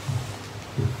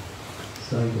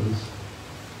cycles.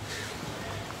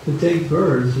 To take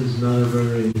birth is not a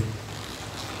very...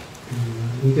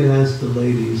 you can ask the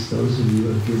ladies, those of you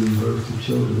who have given birth to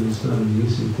children, it's not an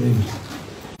easy thing.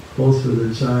 Both for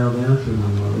the child and for the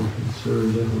mother, it's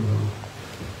very difficult.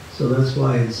 So that's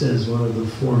why it says one of the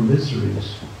 4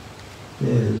 miseries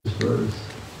is birth.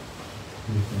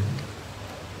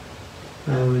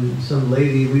 And when some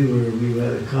lady, we were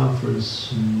at a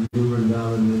conference in Dublin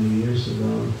many years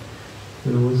ago,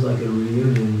 and it was like a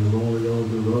reunion of all the old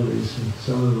devotees, and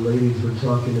some of the ladies were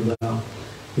talking about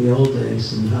the old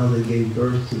days and how they gave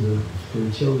birth to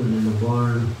their children in a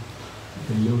barn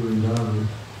in New Vrindavan.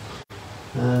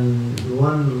 And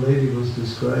one lady was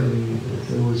describing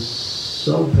it was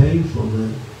so painful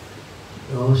that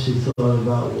all she thought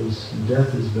about was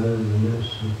death is better than this.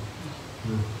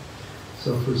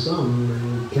 So for some,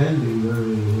 it can be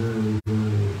very, very,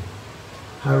 very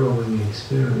harrowing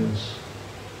experience.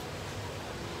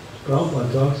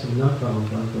 Prabhupada talks, not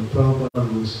Prabhupada, but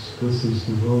Prabhupada was with his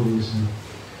devotees, and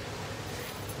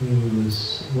he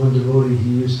was one devotee. He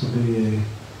used to be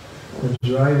a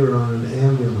driver on an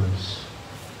ambulance,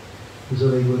 so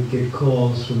they would get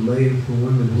calls from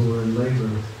women who were in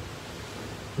labor,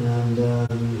 and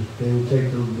they would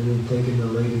take the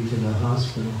lady to the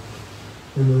hospital,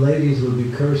 and the ladies would be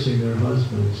cursing their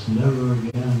husbands, never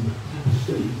again,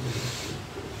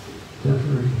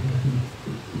 never again.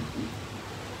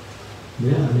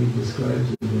 Yeah, he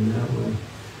describes it in that way.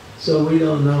 So we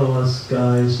don't know, us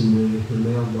guys in the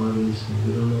male bodies,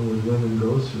 we don't know what women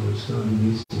go through. It's not an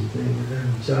easy thing. And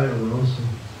then the child also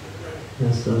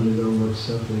has to undergo much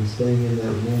suffering, staying in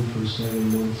that womb for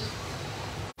 7 months,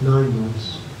 9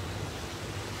 months.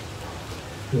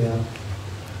 Yeah.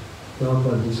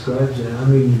 Prabhupada describes it. I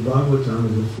mean, Bhagavatam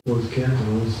in the 4th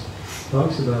canto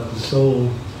talks about the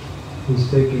soul who's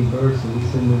taking birth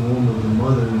within the womb of the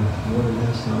mother and what it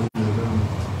has to undergo.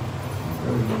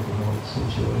 Very difficult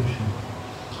situation.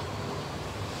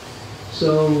 So,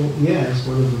 yes,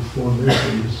 one of the 4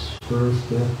 miseries, birth,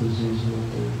 death, disease, and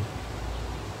old age.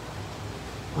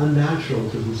 Unnatural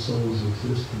to the soul's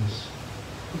existence.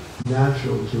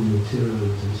 Natural to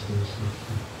material existence.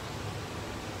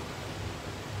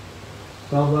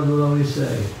 Prabhupada would always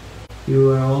say,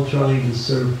 you are all trying to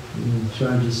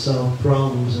solve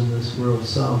problems in this world,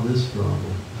 solve this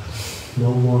problem.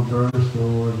 No more birth, no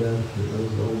more death,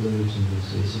 old age and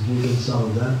disease. If you can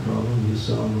solve that problem, you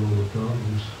solve all the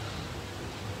problems.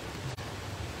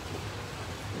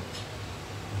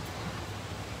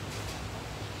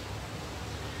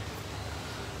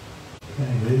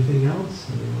 Okay, anything else?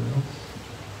 Anyone else?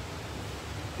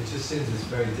 It just seems it's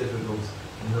very difficult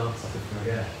not to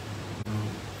forget. From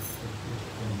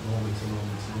moment to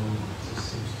moment to moment, it just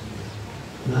seems to be.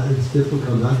 It's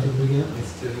difficult not to forget?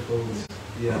 It's difficult,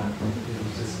 yeah.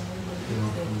 Just,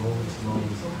 from moment to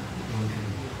moment, one can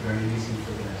very easily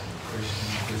forget Krishna,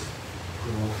 just go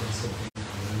off on something.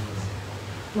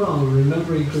 Well,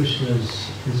 remembering Krishna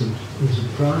is a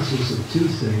process of 2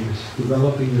 things,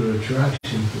 developing your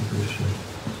attraction for Krishna.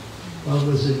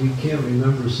 Bhagavad said you can't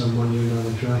remember someone you're not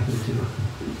attracted to.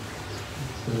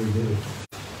 It's very difficult.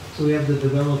 So we have to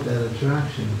develop that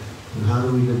attraction. And how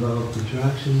do we develop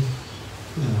attraction?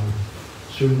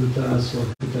 Srimata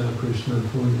Swakata Krishna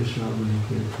Punya Shravana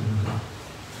Kirtana.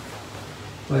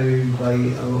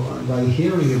 By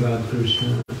hearing about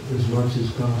Krishna as much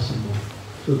as possible.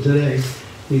 So today,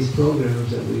 these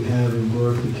programs that we have in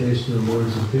glorification of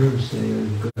Lord's appearance day are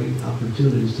great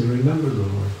opportunities to remember the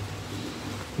Lord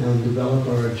and develop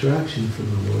our attraction for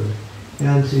the Lord,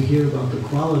 and to hear about the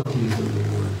qualities of the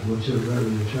Lord, which are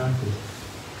very attractive.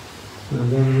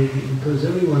 And then because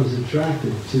everyone is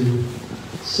attracted to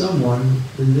someone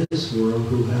in this world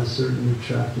who has certain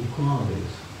attractive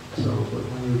qualities. So, but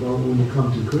when you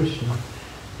come to Krishna,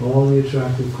 all the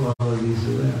attractive qualities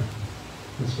are there.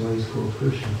 That's why he's called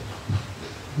Krishna.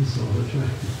 He's all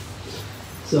attractive.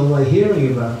 So by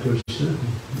hearing about Krishna,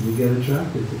 we get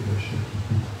attracted to Krishna.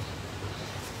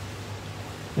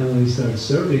 And when we start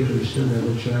serving Krishna,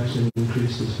 that attraction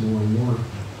increases more and more.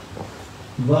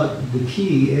 But the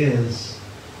key is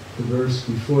the verse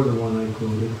before the one I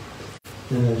quoted,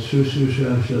 and that's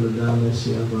Shushusha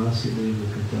Shaladamesya Vasideva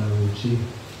Katavachi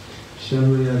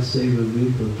Shamriyat Seva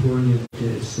Vipa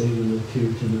Purnyate Seva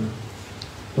Kirtana.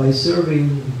 By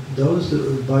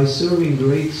serving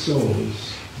great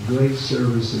souls, great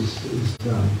service is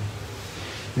done.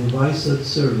 And by such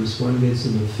service, one gets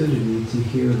an affinity to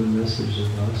hear the message of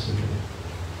Vasudeva.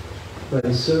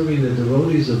 By serving the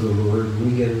devotees of the Lord,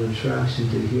 we get an attraction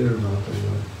to hear about the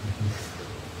Lord.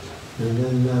 And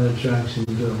then that attraction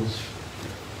builds.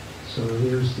 So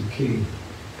here's the key.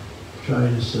 Try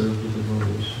to serve the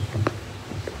devotees.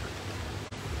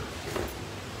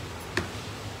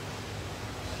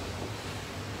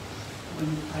 When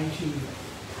I see a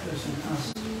person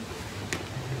asks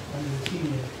one of the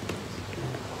senior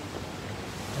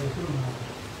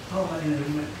how am I going to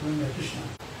remember Krishna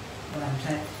when I'm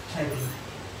typing?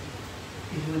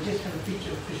 If you will just have a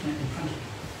picture of Krishna in front of you,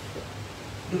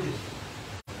 look at it,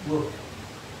 work,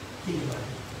 think about it,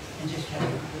 and just carry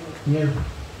on the work. Yeah,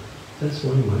 that's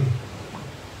one way.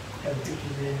 Have a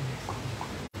picture there.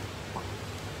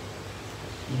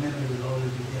 The memory will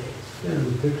always be there. Yeah,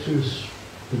 the pictures,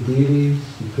 the deities,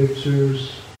 the pictures,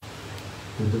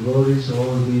 the devotees,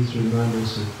 all of these remind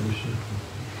us of Krishna.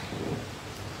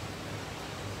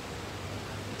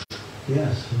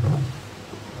 Yes. Thank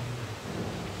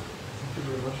you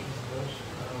very much, Maharaja.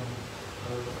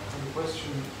 I have a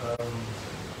question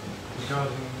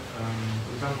regarding,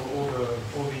 for example,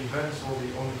 all the events, all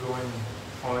the ongoing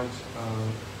fight, I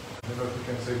don't know if we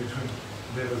can say between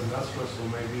Devas and Asuras, or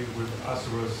maybe with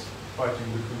Asuras fighting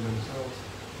between themselves,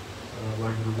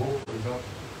 like the war, for example.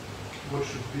 What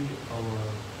should be our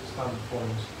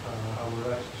standpoint,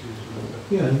 our attitude towards that?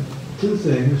 Yeah, two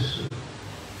things.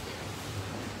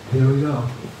 Here we go.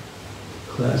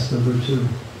 Class number 2.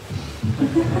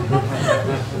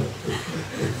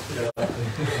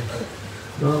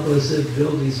 Prabhupada said,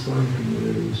 build these farm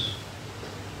communities.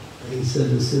 He said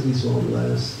the cities won't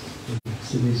last. The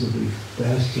cities will be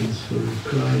bastions for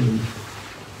crime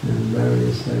and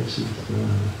various types of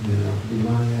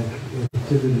demoniac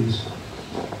activities.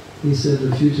 He said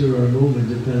the future of our movement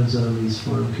depends on these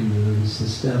farm communities.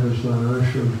 Establish one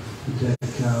ashram,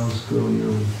 protect cows, grow your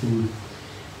own food.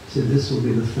 He said this will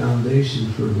be the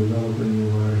foundation for developing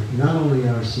not only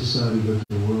our society, but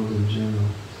the world in general.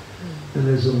 And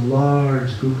there's a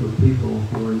large group of people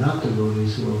who are not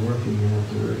devotees who are working in that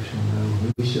direction now.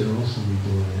 We should also be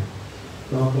doing it.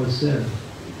 Prabhupada said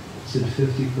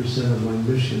 50% of my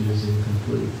mission is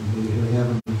incomplete. We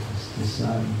haven't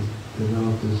decided to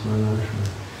develop this Varnashram.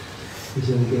 He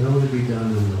said it can only be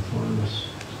done in the farms.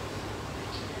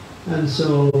 And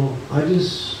so I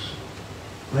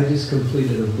just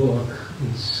completed a book.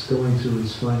 It's going through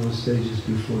its final stages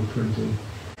before printing.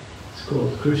 It's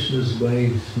called Krishna's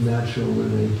Way, Natural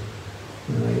Living.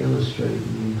 And I illustrate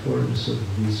the importance of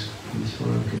these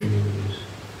farm communities.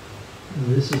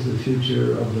 And this is the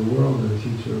future of the world and the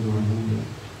future of our movement.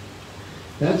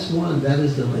 That's one, that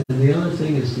is and the other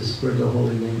thing is to spread the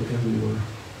holy name everywhere.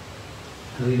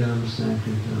 Harinam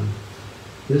Sankirtan.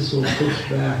 This will push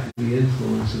back the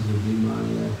influence of the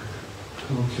demoniac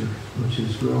culture, which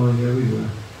is growing everywhere.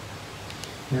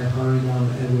 Have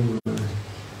Harinam everywhere.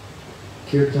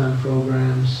 Kirtan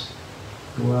programs,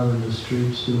 go out in the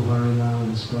streets, do Harinam,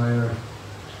 inspire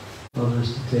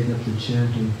others to take up the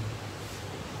chanting.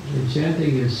 The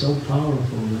chanting is so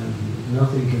powerful that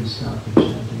nothing can stop the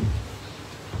chanting.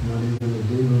 Not even the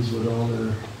demons with all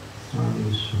their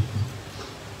armies.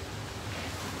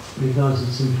 Because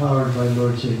it's empowered by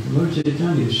Lord Chaitanya. Lord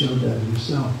Chaitanya showed that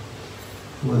himself.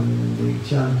 When the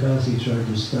Chandkasi tried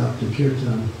to stop the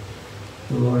Kirtan,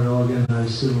 the Lord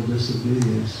organized civil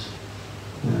disobedience.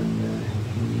 And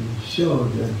he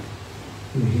showed that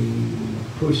he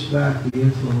pushed back the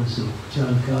influence of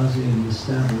Chandkasi and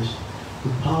established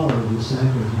the power of the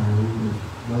Sankirtan movement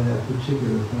by that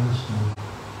particular pastime.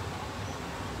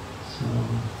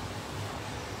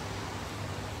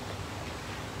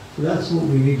 So that's what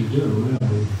we need to do,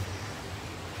 really.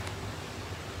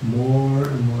 More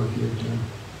and more Kirtan.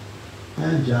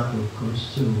 And Japa, of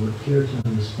course, too, but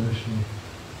Kirtan especially.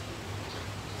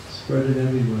 Spread it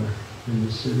everywhere. In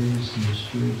the cities, in the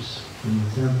streets, in the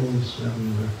temples,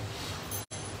 everywhere.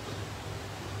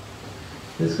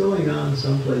 It's going on in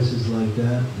some places like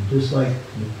that. Just like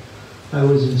I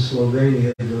was in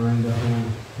Slovenia during the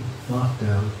whole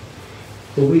lockdown.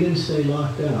 But we didn't stay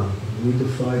locked down. We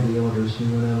defied the orders. We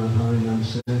went out on Harinam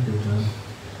Sankirtan.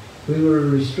 We were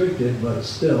restricted, but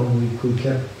still we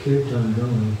kept kirtan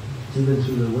going. Even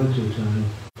through the winter time,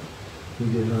 we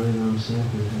did Harinam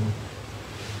Sankirtan.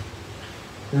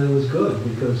 And it was good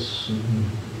because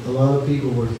a lot of people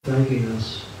were thanking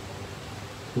us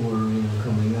for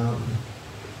coming out,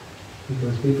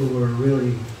 because people were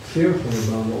really fearful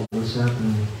about what was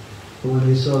happening. But when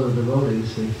they saw the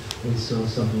devotees, they saw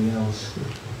something else.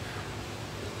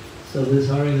 So this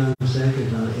Harinam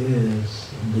Sankirtan is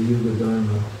the Yuga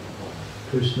Dharma.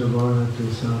 Krishna Varna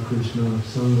Tusa Krishna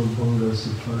Sangam Ponga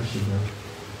Suparshida.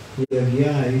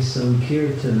 Yagyai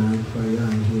Sankirtanai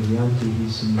Prayan Hivyanti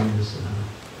Hisamayasa.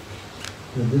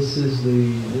 Now this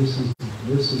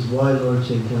is why Lord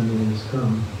Chaitanya has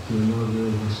come to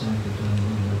inaugurate the Sankirtan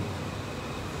movement.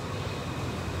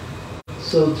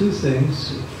 So two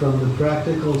things, from the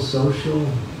practical social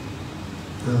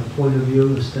point of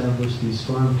view, establish these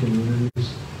farm communities.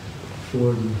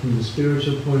 From the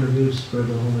spiritual point of view, spread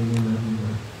the holy name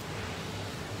everywhere.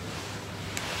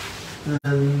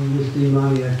 And with the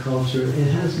Maya culture, it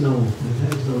has no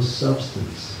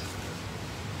substance.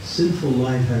 Sinful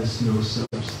life has no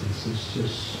substance. It's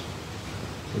just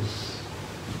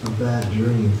a bad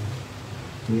dream.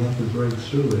 We have to break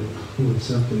through it with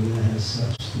something that has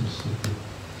substance.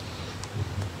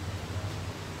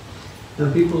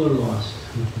 Now people are lost.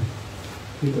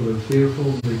 People are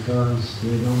fearful because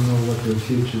they don't know what their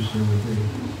future is going to be.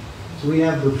 So we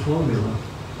have the formula.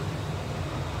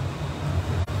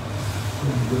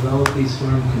 Develop these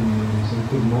farm communities. I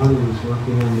think Manu is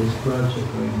working on this project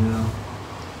right now.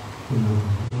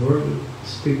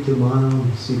 Speak to Manu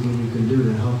and see what we can do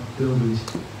to help build these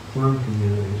farm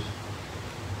communities.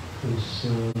 Because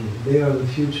they are the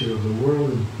future of the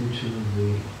world and the future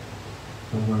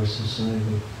of our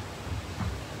society.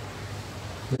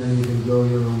 Then you can grow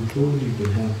your own food, you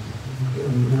can have,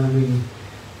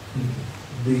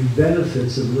 the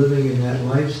benefits of living in that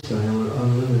lifestyle are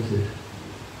unlimited.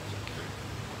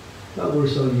 But we're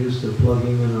so used to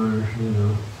plugging in our,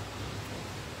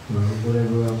 or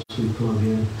whatever else we plug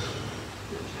in.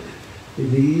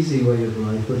 The easy way of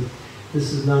life, but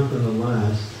this is not going to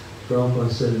last. Prabhupada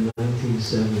said in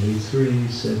 1973, he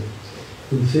said,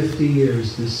 in 50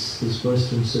 years this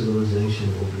Western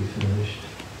civilization will be finished.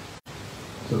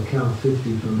 So count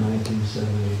 50 from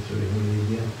 1973. What do you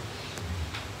get?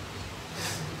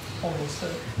 Almost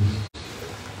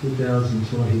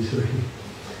 2023.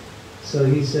 So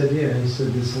he said,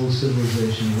 this whole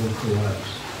civilization will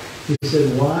collapse. He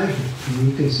said, why? And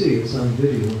you can see it's on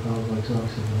video how I talks about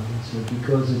it. He said,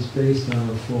 because it's based on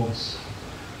a false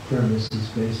premise. It's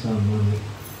based on money.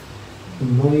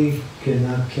 And money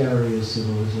cannot carry a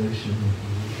civilization.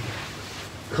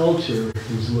 Culture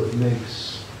is what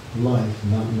makes life,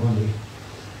 not money.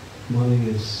 Money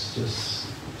is just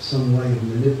some way of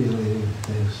manipulating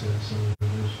things.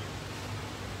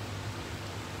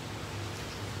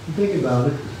 Think about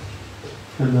it.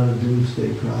 I'm not a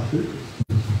doomsday prophet,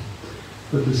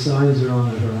 but the signs are on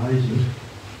the horizon.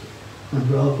 And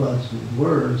Prabhupada's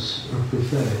words are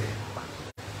prophetic.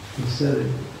 He said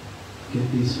it,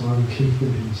 get these farm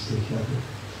communities together.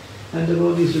 And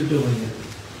devotees are doing it.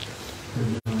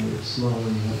 They're doing it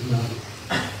slowly, but not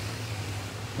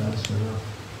fast enough.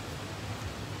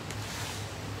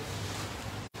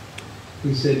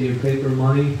 He said your paper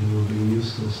money will be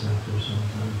useless after some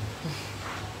time.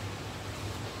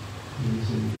 He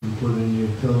said you can put it in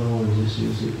your pillow and just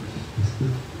use it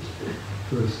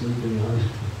for sleeping on it.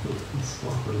 It's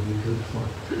all going to be good for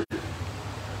it.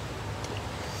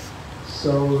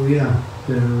 So yeah,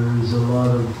 there is a lot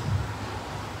of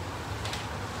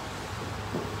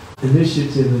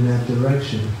initiative in that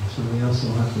direction. So we also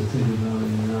have to think about it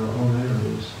in our own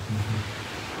areas.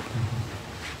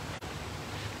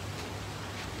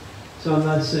 So I'm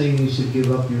not saying you should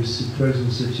give up your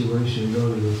present situation and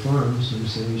go to the farms. I'm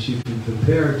saying you should be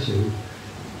prepared to,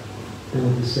 and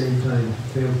at the same time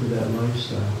prepare for that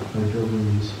lifestyle by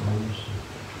building these farms.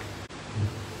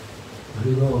 How do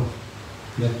you go?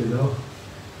 You have to go?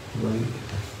 Late?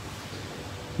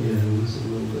 Yeah, it was a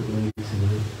little bit late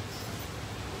tonight.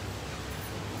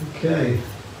 Okay.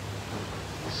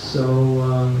 So,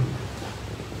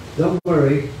 don't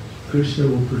worry. Krishna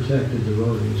will protect the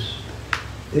devotees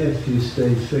if you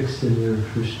stay fixed in your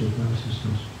Krishna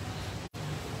consciousness.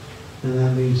 And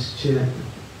that means chant.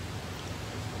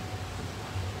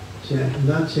 We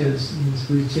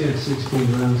chant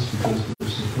 16 rounds because we're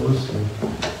supposed to,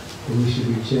 but we should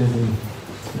be chanting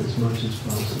as much as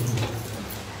possible.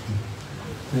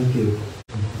 Thank you.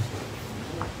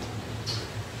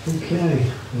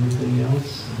 Okay, anything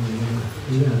else?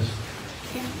 Yes.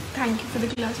 Yeah, thank you for the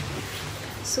class.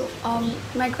 So,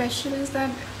 my question is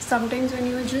that sometimes when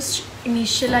you're just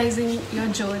initializing your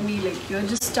journey, like you're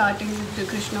just starting with the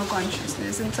Krishna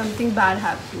consciousness and something bad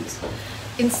happens,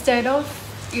 instead of,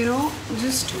 you know,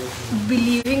 just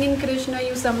believing in Krishna,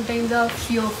 you sometimes are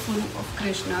fearful of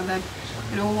Krishna, that,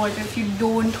 you know, what if you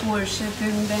don't worship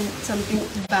him, then something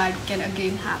bad can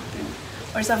again happen.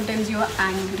 Or sometimes you are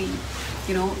angry,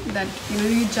 you know, that, you know,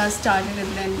 you just started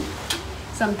and then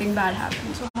something bad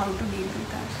happens. So how to deal with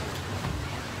that?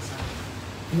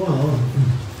 Well,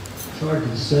 it's hard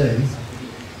to say.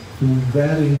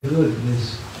 Bad and good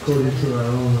is according to our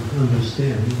own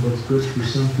understanding. What's good for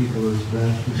some people is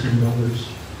bad for some others.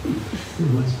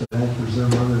 What's bad for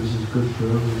some others is good for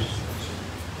others.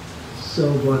 So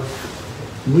what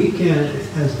we can,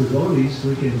 as devotees,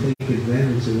 we can take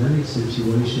advantage of any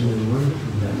situation and learn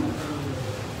from that.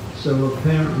 So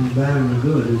apparently bad and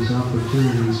good is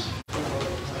opportunities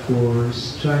for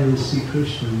trying to see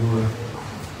Krishna more.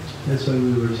 That's why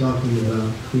we were talking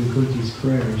about Queen Kunti's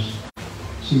prayers.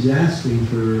 She's asking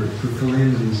for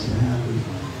calamities to happen.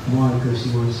 Why? Because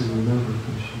she wants to remember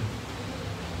Krishna.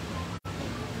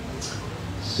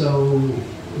 So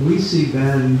we see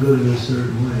bad and good in a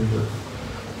certain way, but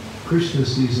Krishna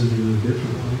sees them in a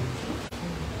different way.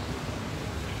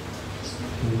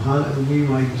 And how we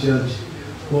might judge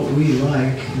what we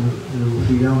like, and if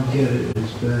we don't get it,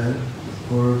 it's bad.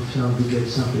 Or if we get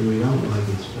something we don't like,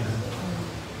 it's bad.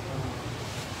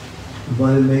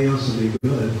 But it may also be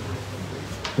good,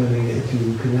 depending if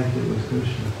you connect it with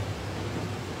Krishna.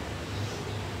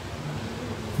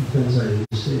 Depends how you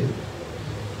see it.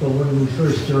 But when we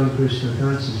first join Krishna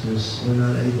consciousness, we're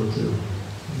not able to,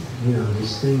 you know,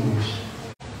 distinguish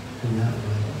in that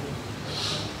way.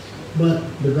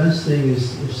 But the best thing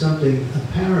is if something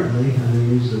apparently, and I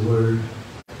use the word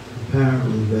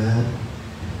apparently bad,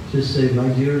 just say, my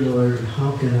dear Lord,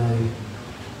 how can I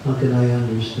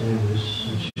understand this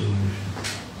situation?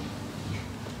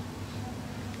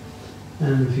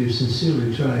 And if you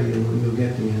sincerely try, you'll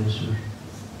get the answer.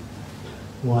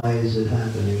 Why is it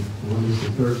happening? What is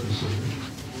the purpose of it?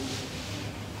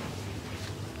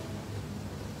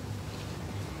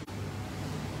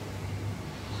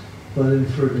 But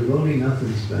for a devotee,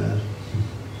 nothing's bad.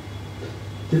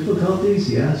 Difficulties,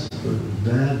 yes, but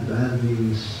bad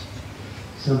means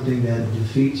something that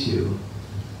defeats you.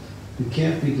 You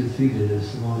can't be defeated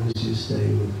as long as you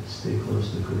stay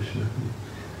close to Krishna.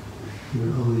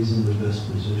 You're always in the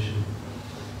best position.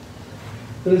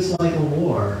 But it's like a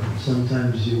war.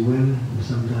 Sometimes you win, and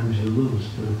sometimes you lose.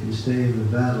 But if you stay in the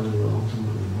battle, you'll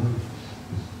ultimately win.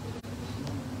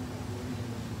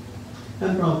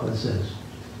 And Prabhupada says,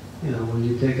 you know, when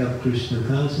you take up Krishna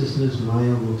consciousness,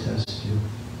 Maya will test you.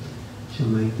 She'll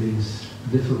make things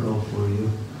difficult for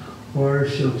you. Or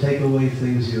she'll take away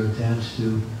things you're attached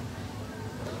to.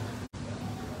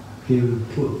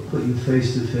 Put you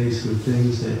face to face with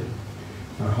things that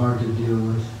are hard to deal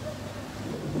with.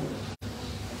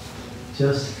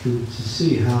 Just to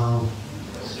see how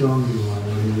strong you are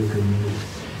when you can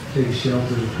take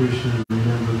shelter of Krishna and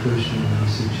remember Krishna in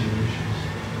these situations.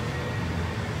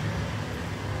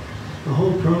 The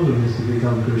whole program is to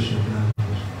become Krishna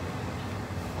conscious.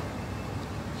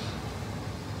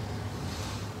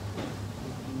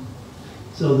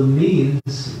 So the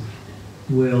means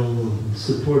will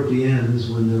support the ends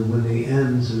when the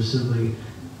ends are simply,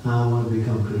 I want to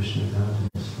become Krishna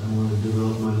conscious. I want to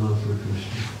develop my love for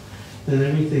Krishna. And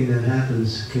everything that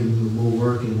happens will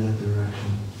work in that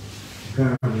direction.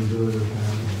 Apparently good or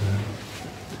apparently bad.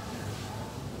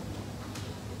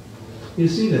 You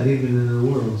see that even in the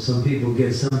world. Some people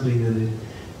get something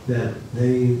that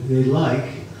they like,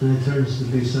 and it turns to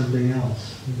be something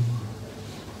else.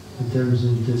 It turns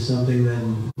into something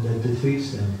that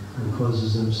defeats them and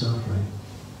causes them suffering.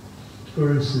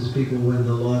 For instance, people win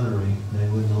the lottery. They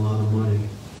win a lot of money.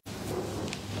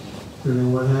 And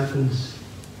then what happens?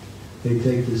 They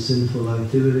take the sinful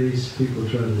activities. People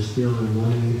try to steal their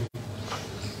money.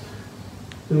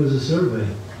 There was a survey.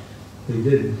 They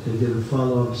did a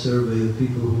follow-up survey of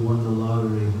people who won the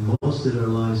lottery. Most of their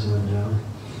lives went down.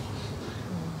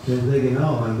 They're thinking,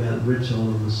 oh, I got rich all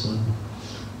of a sudden.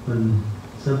 When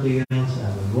something else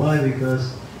happened. Why?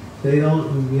 Because they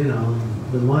don't, you know,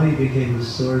 the money became the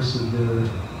source of their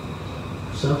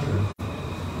suffering.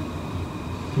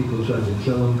 People tried to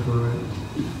kill them for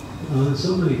it.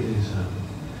 So many things happen.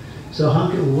 So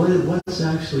what's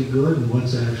actually good and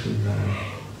what's actually bad?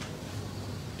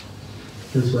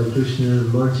 That's why Krishna,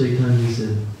 Lord Chaitanya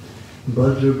said,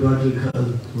 Bhadra,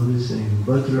 what is he saying?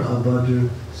 Bhadra, Abhadra,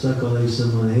 Sakale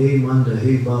Sama, Hey Manda,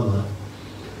 Hey Bala.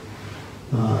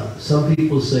 Some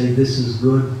people say this is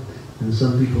good, and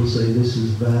some people say this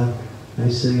is bad. I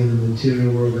say in the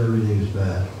material world everything is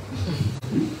bad.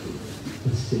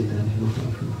 Chaitanya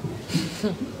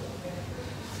Mahaprabhu.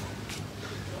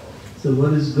 So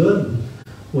what is good,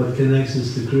 what connects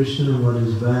us to Krishna, and what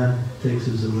is bad takes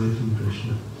us away from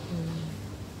Krishna.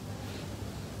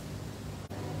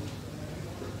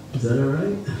 Is that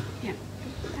alright? Yeah.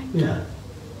 Thank you. Yeah.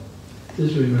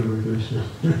 Just remember Krishna.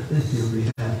 You'll be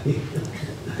happy.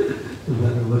 No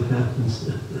matter what happens.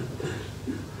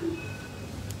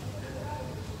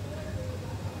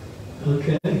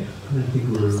 Okay. I think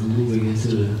we're moving into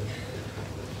the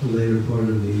later part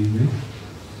of the evening.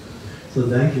 So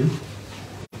thank you.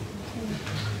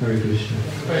 Hare Krishna.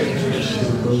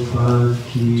 Prabhupada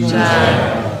ki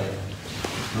jai.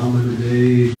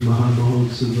 Vamanadeva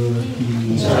Mahamahotsava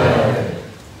ki jai.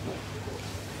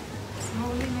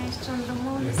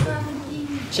 Candramauli Swami ki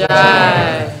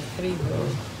Jai. Hari Bol.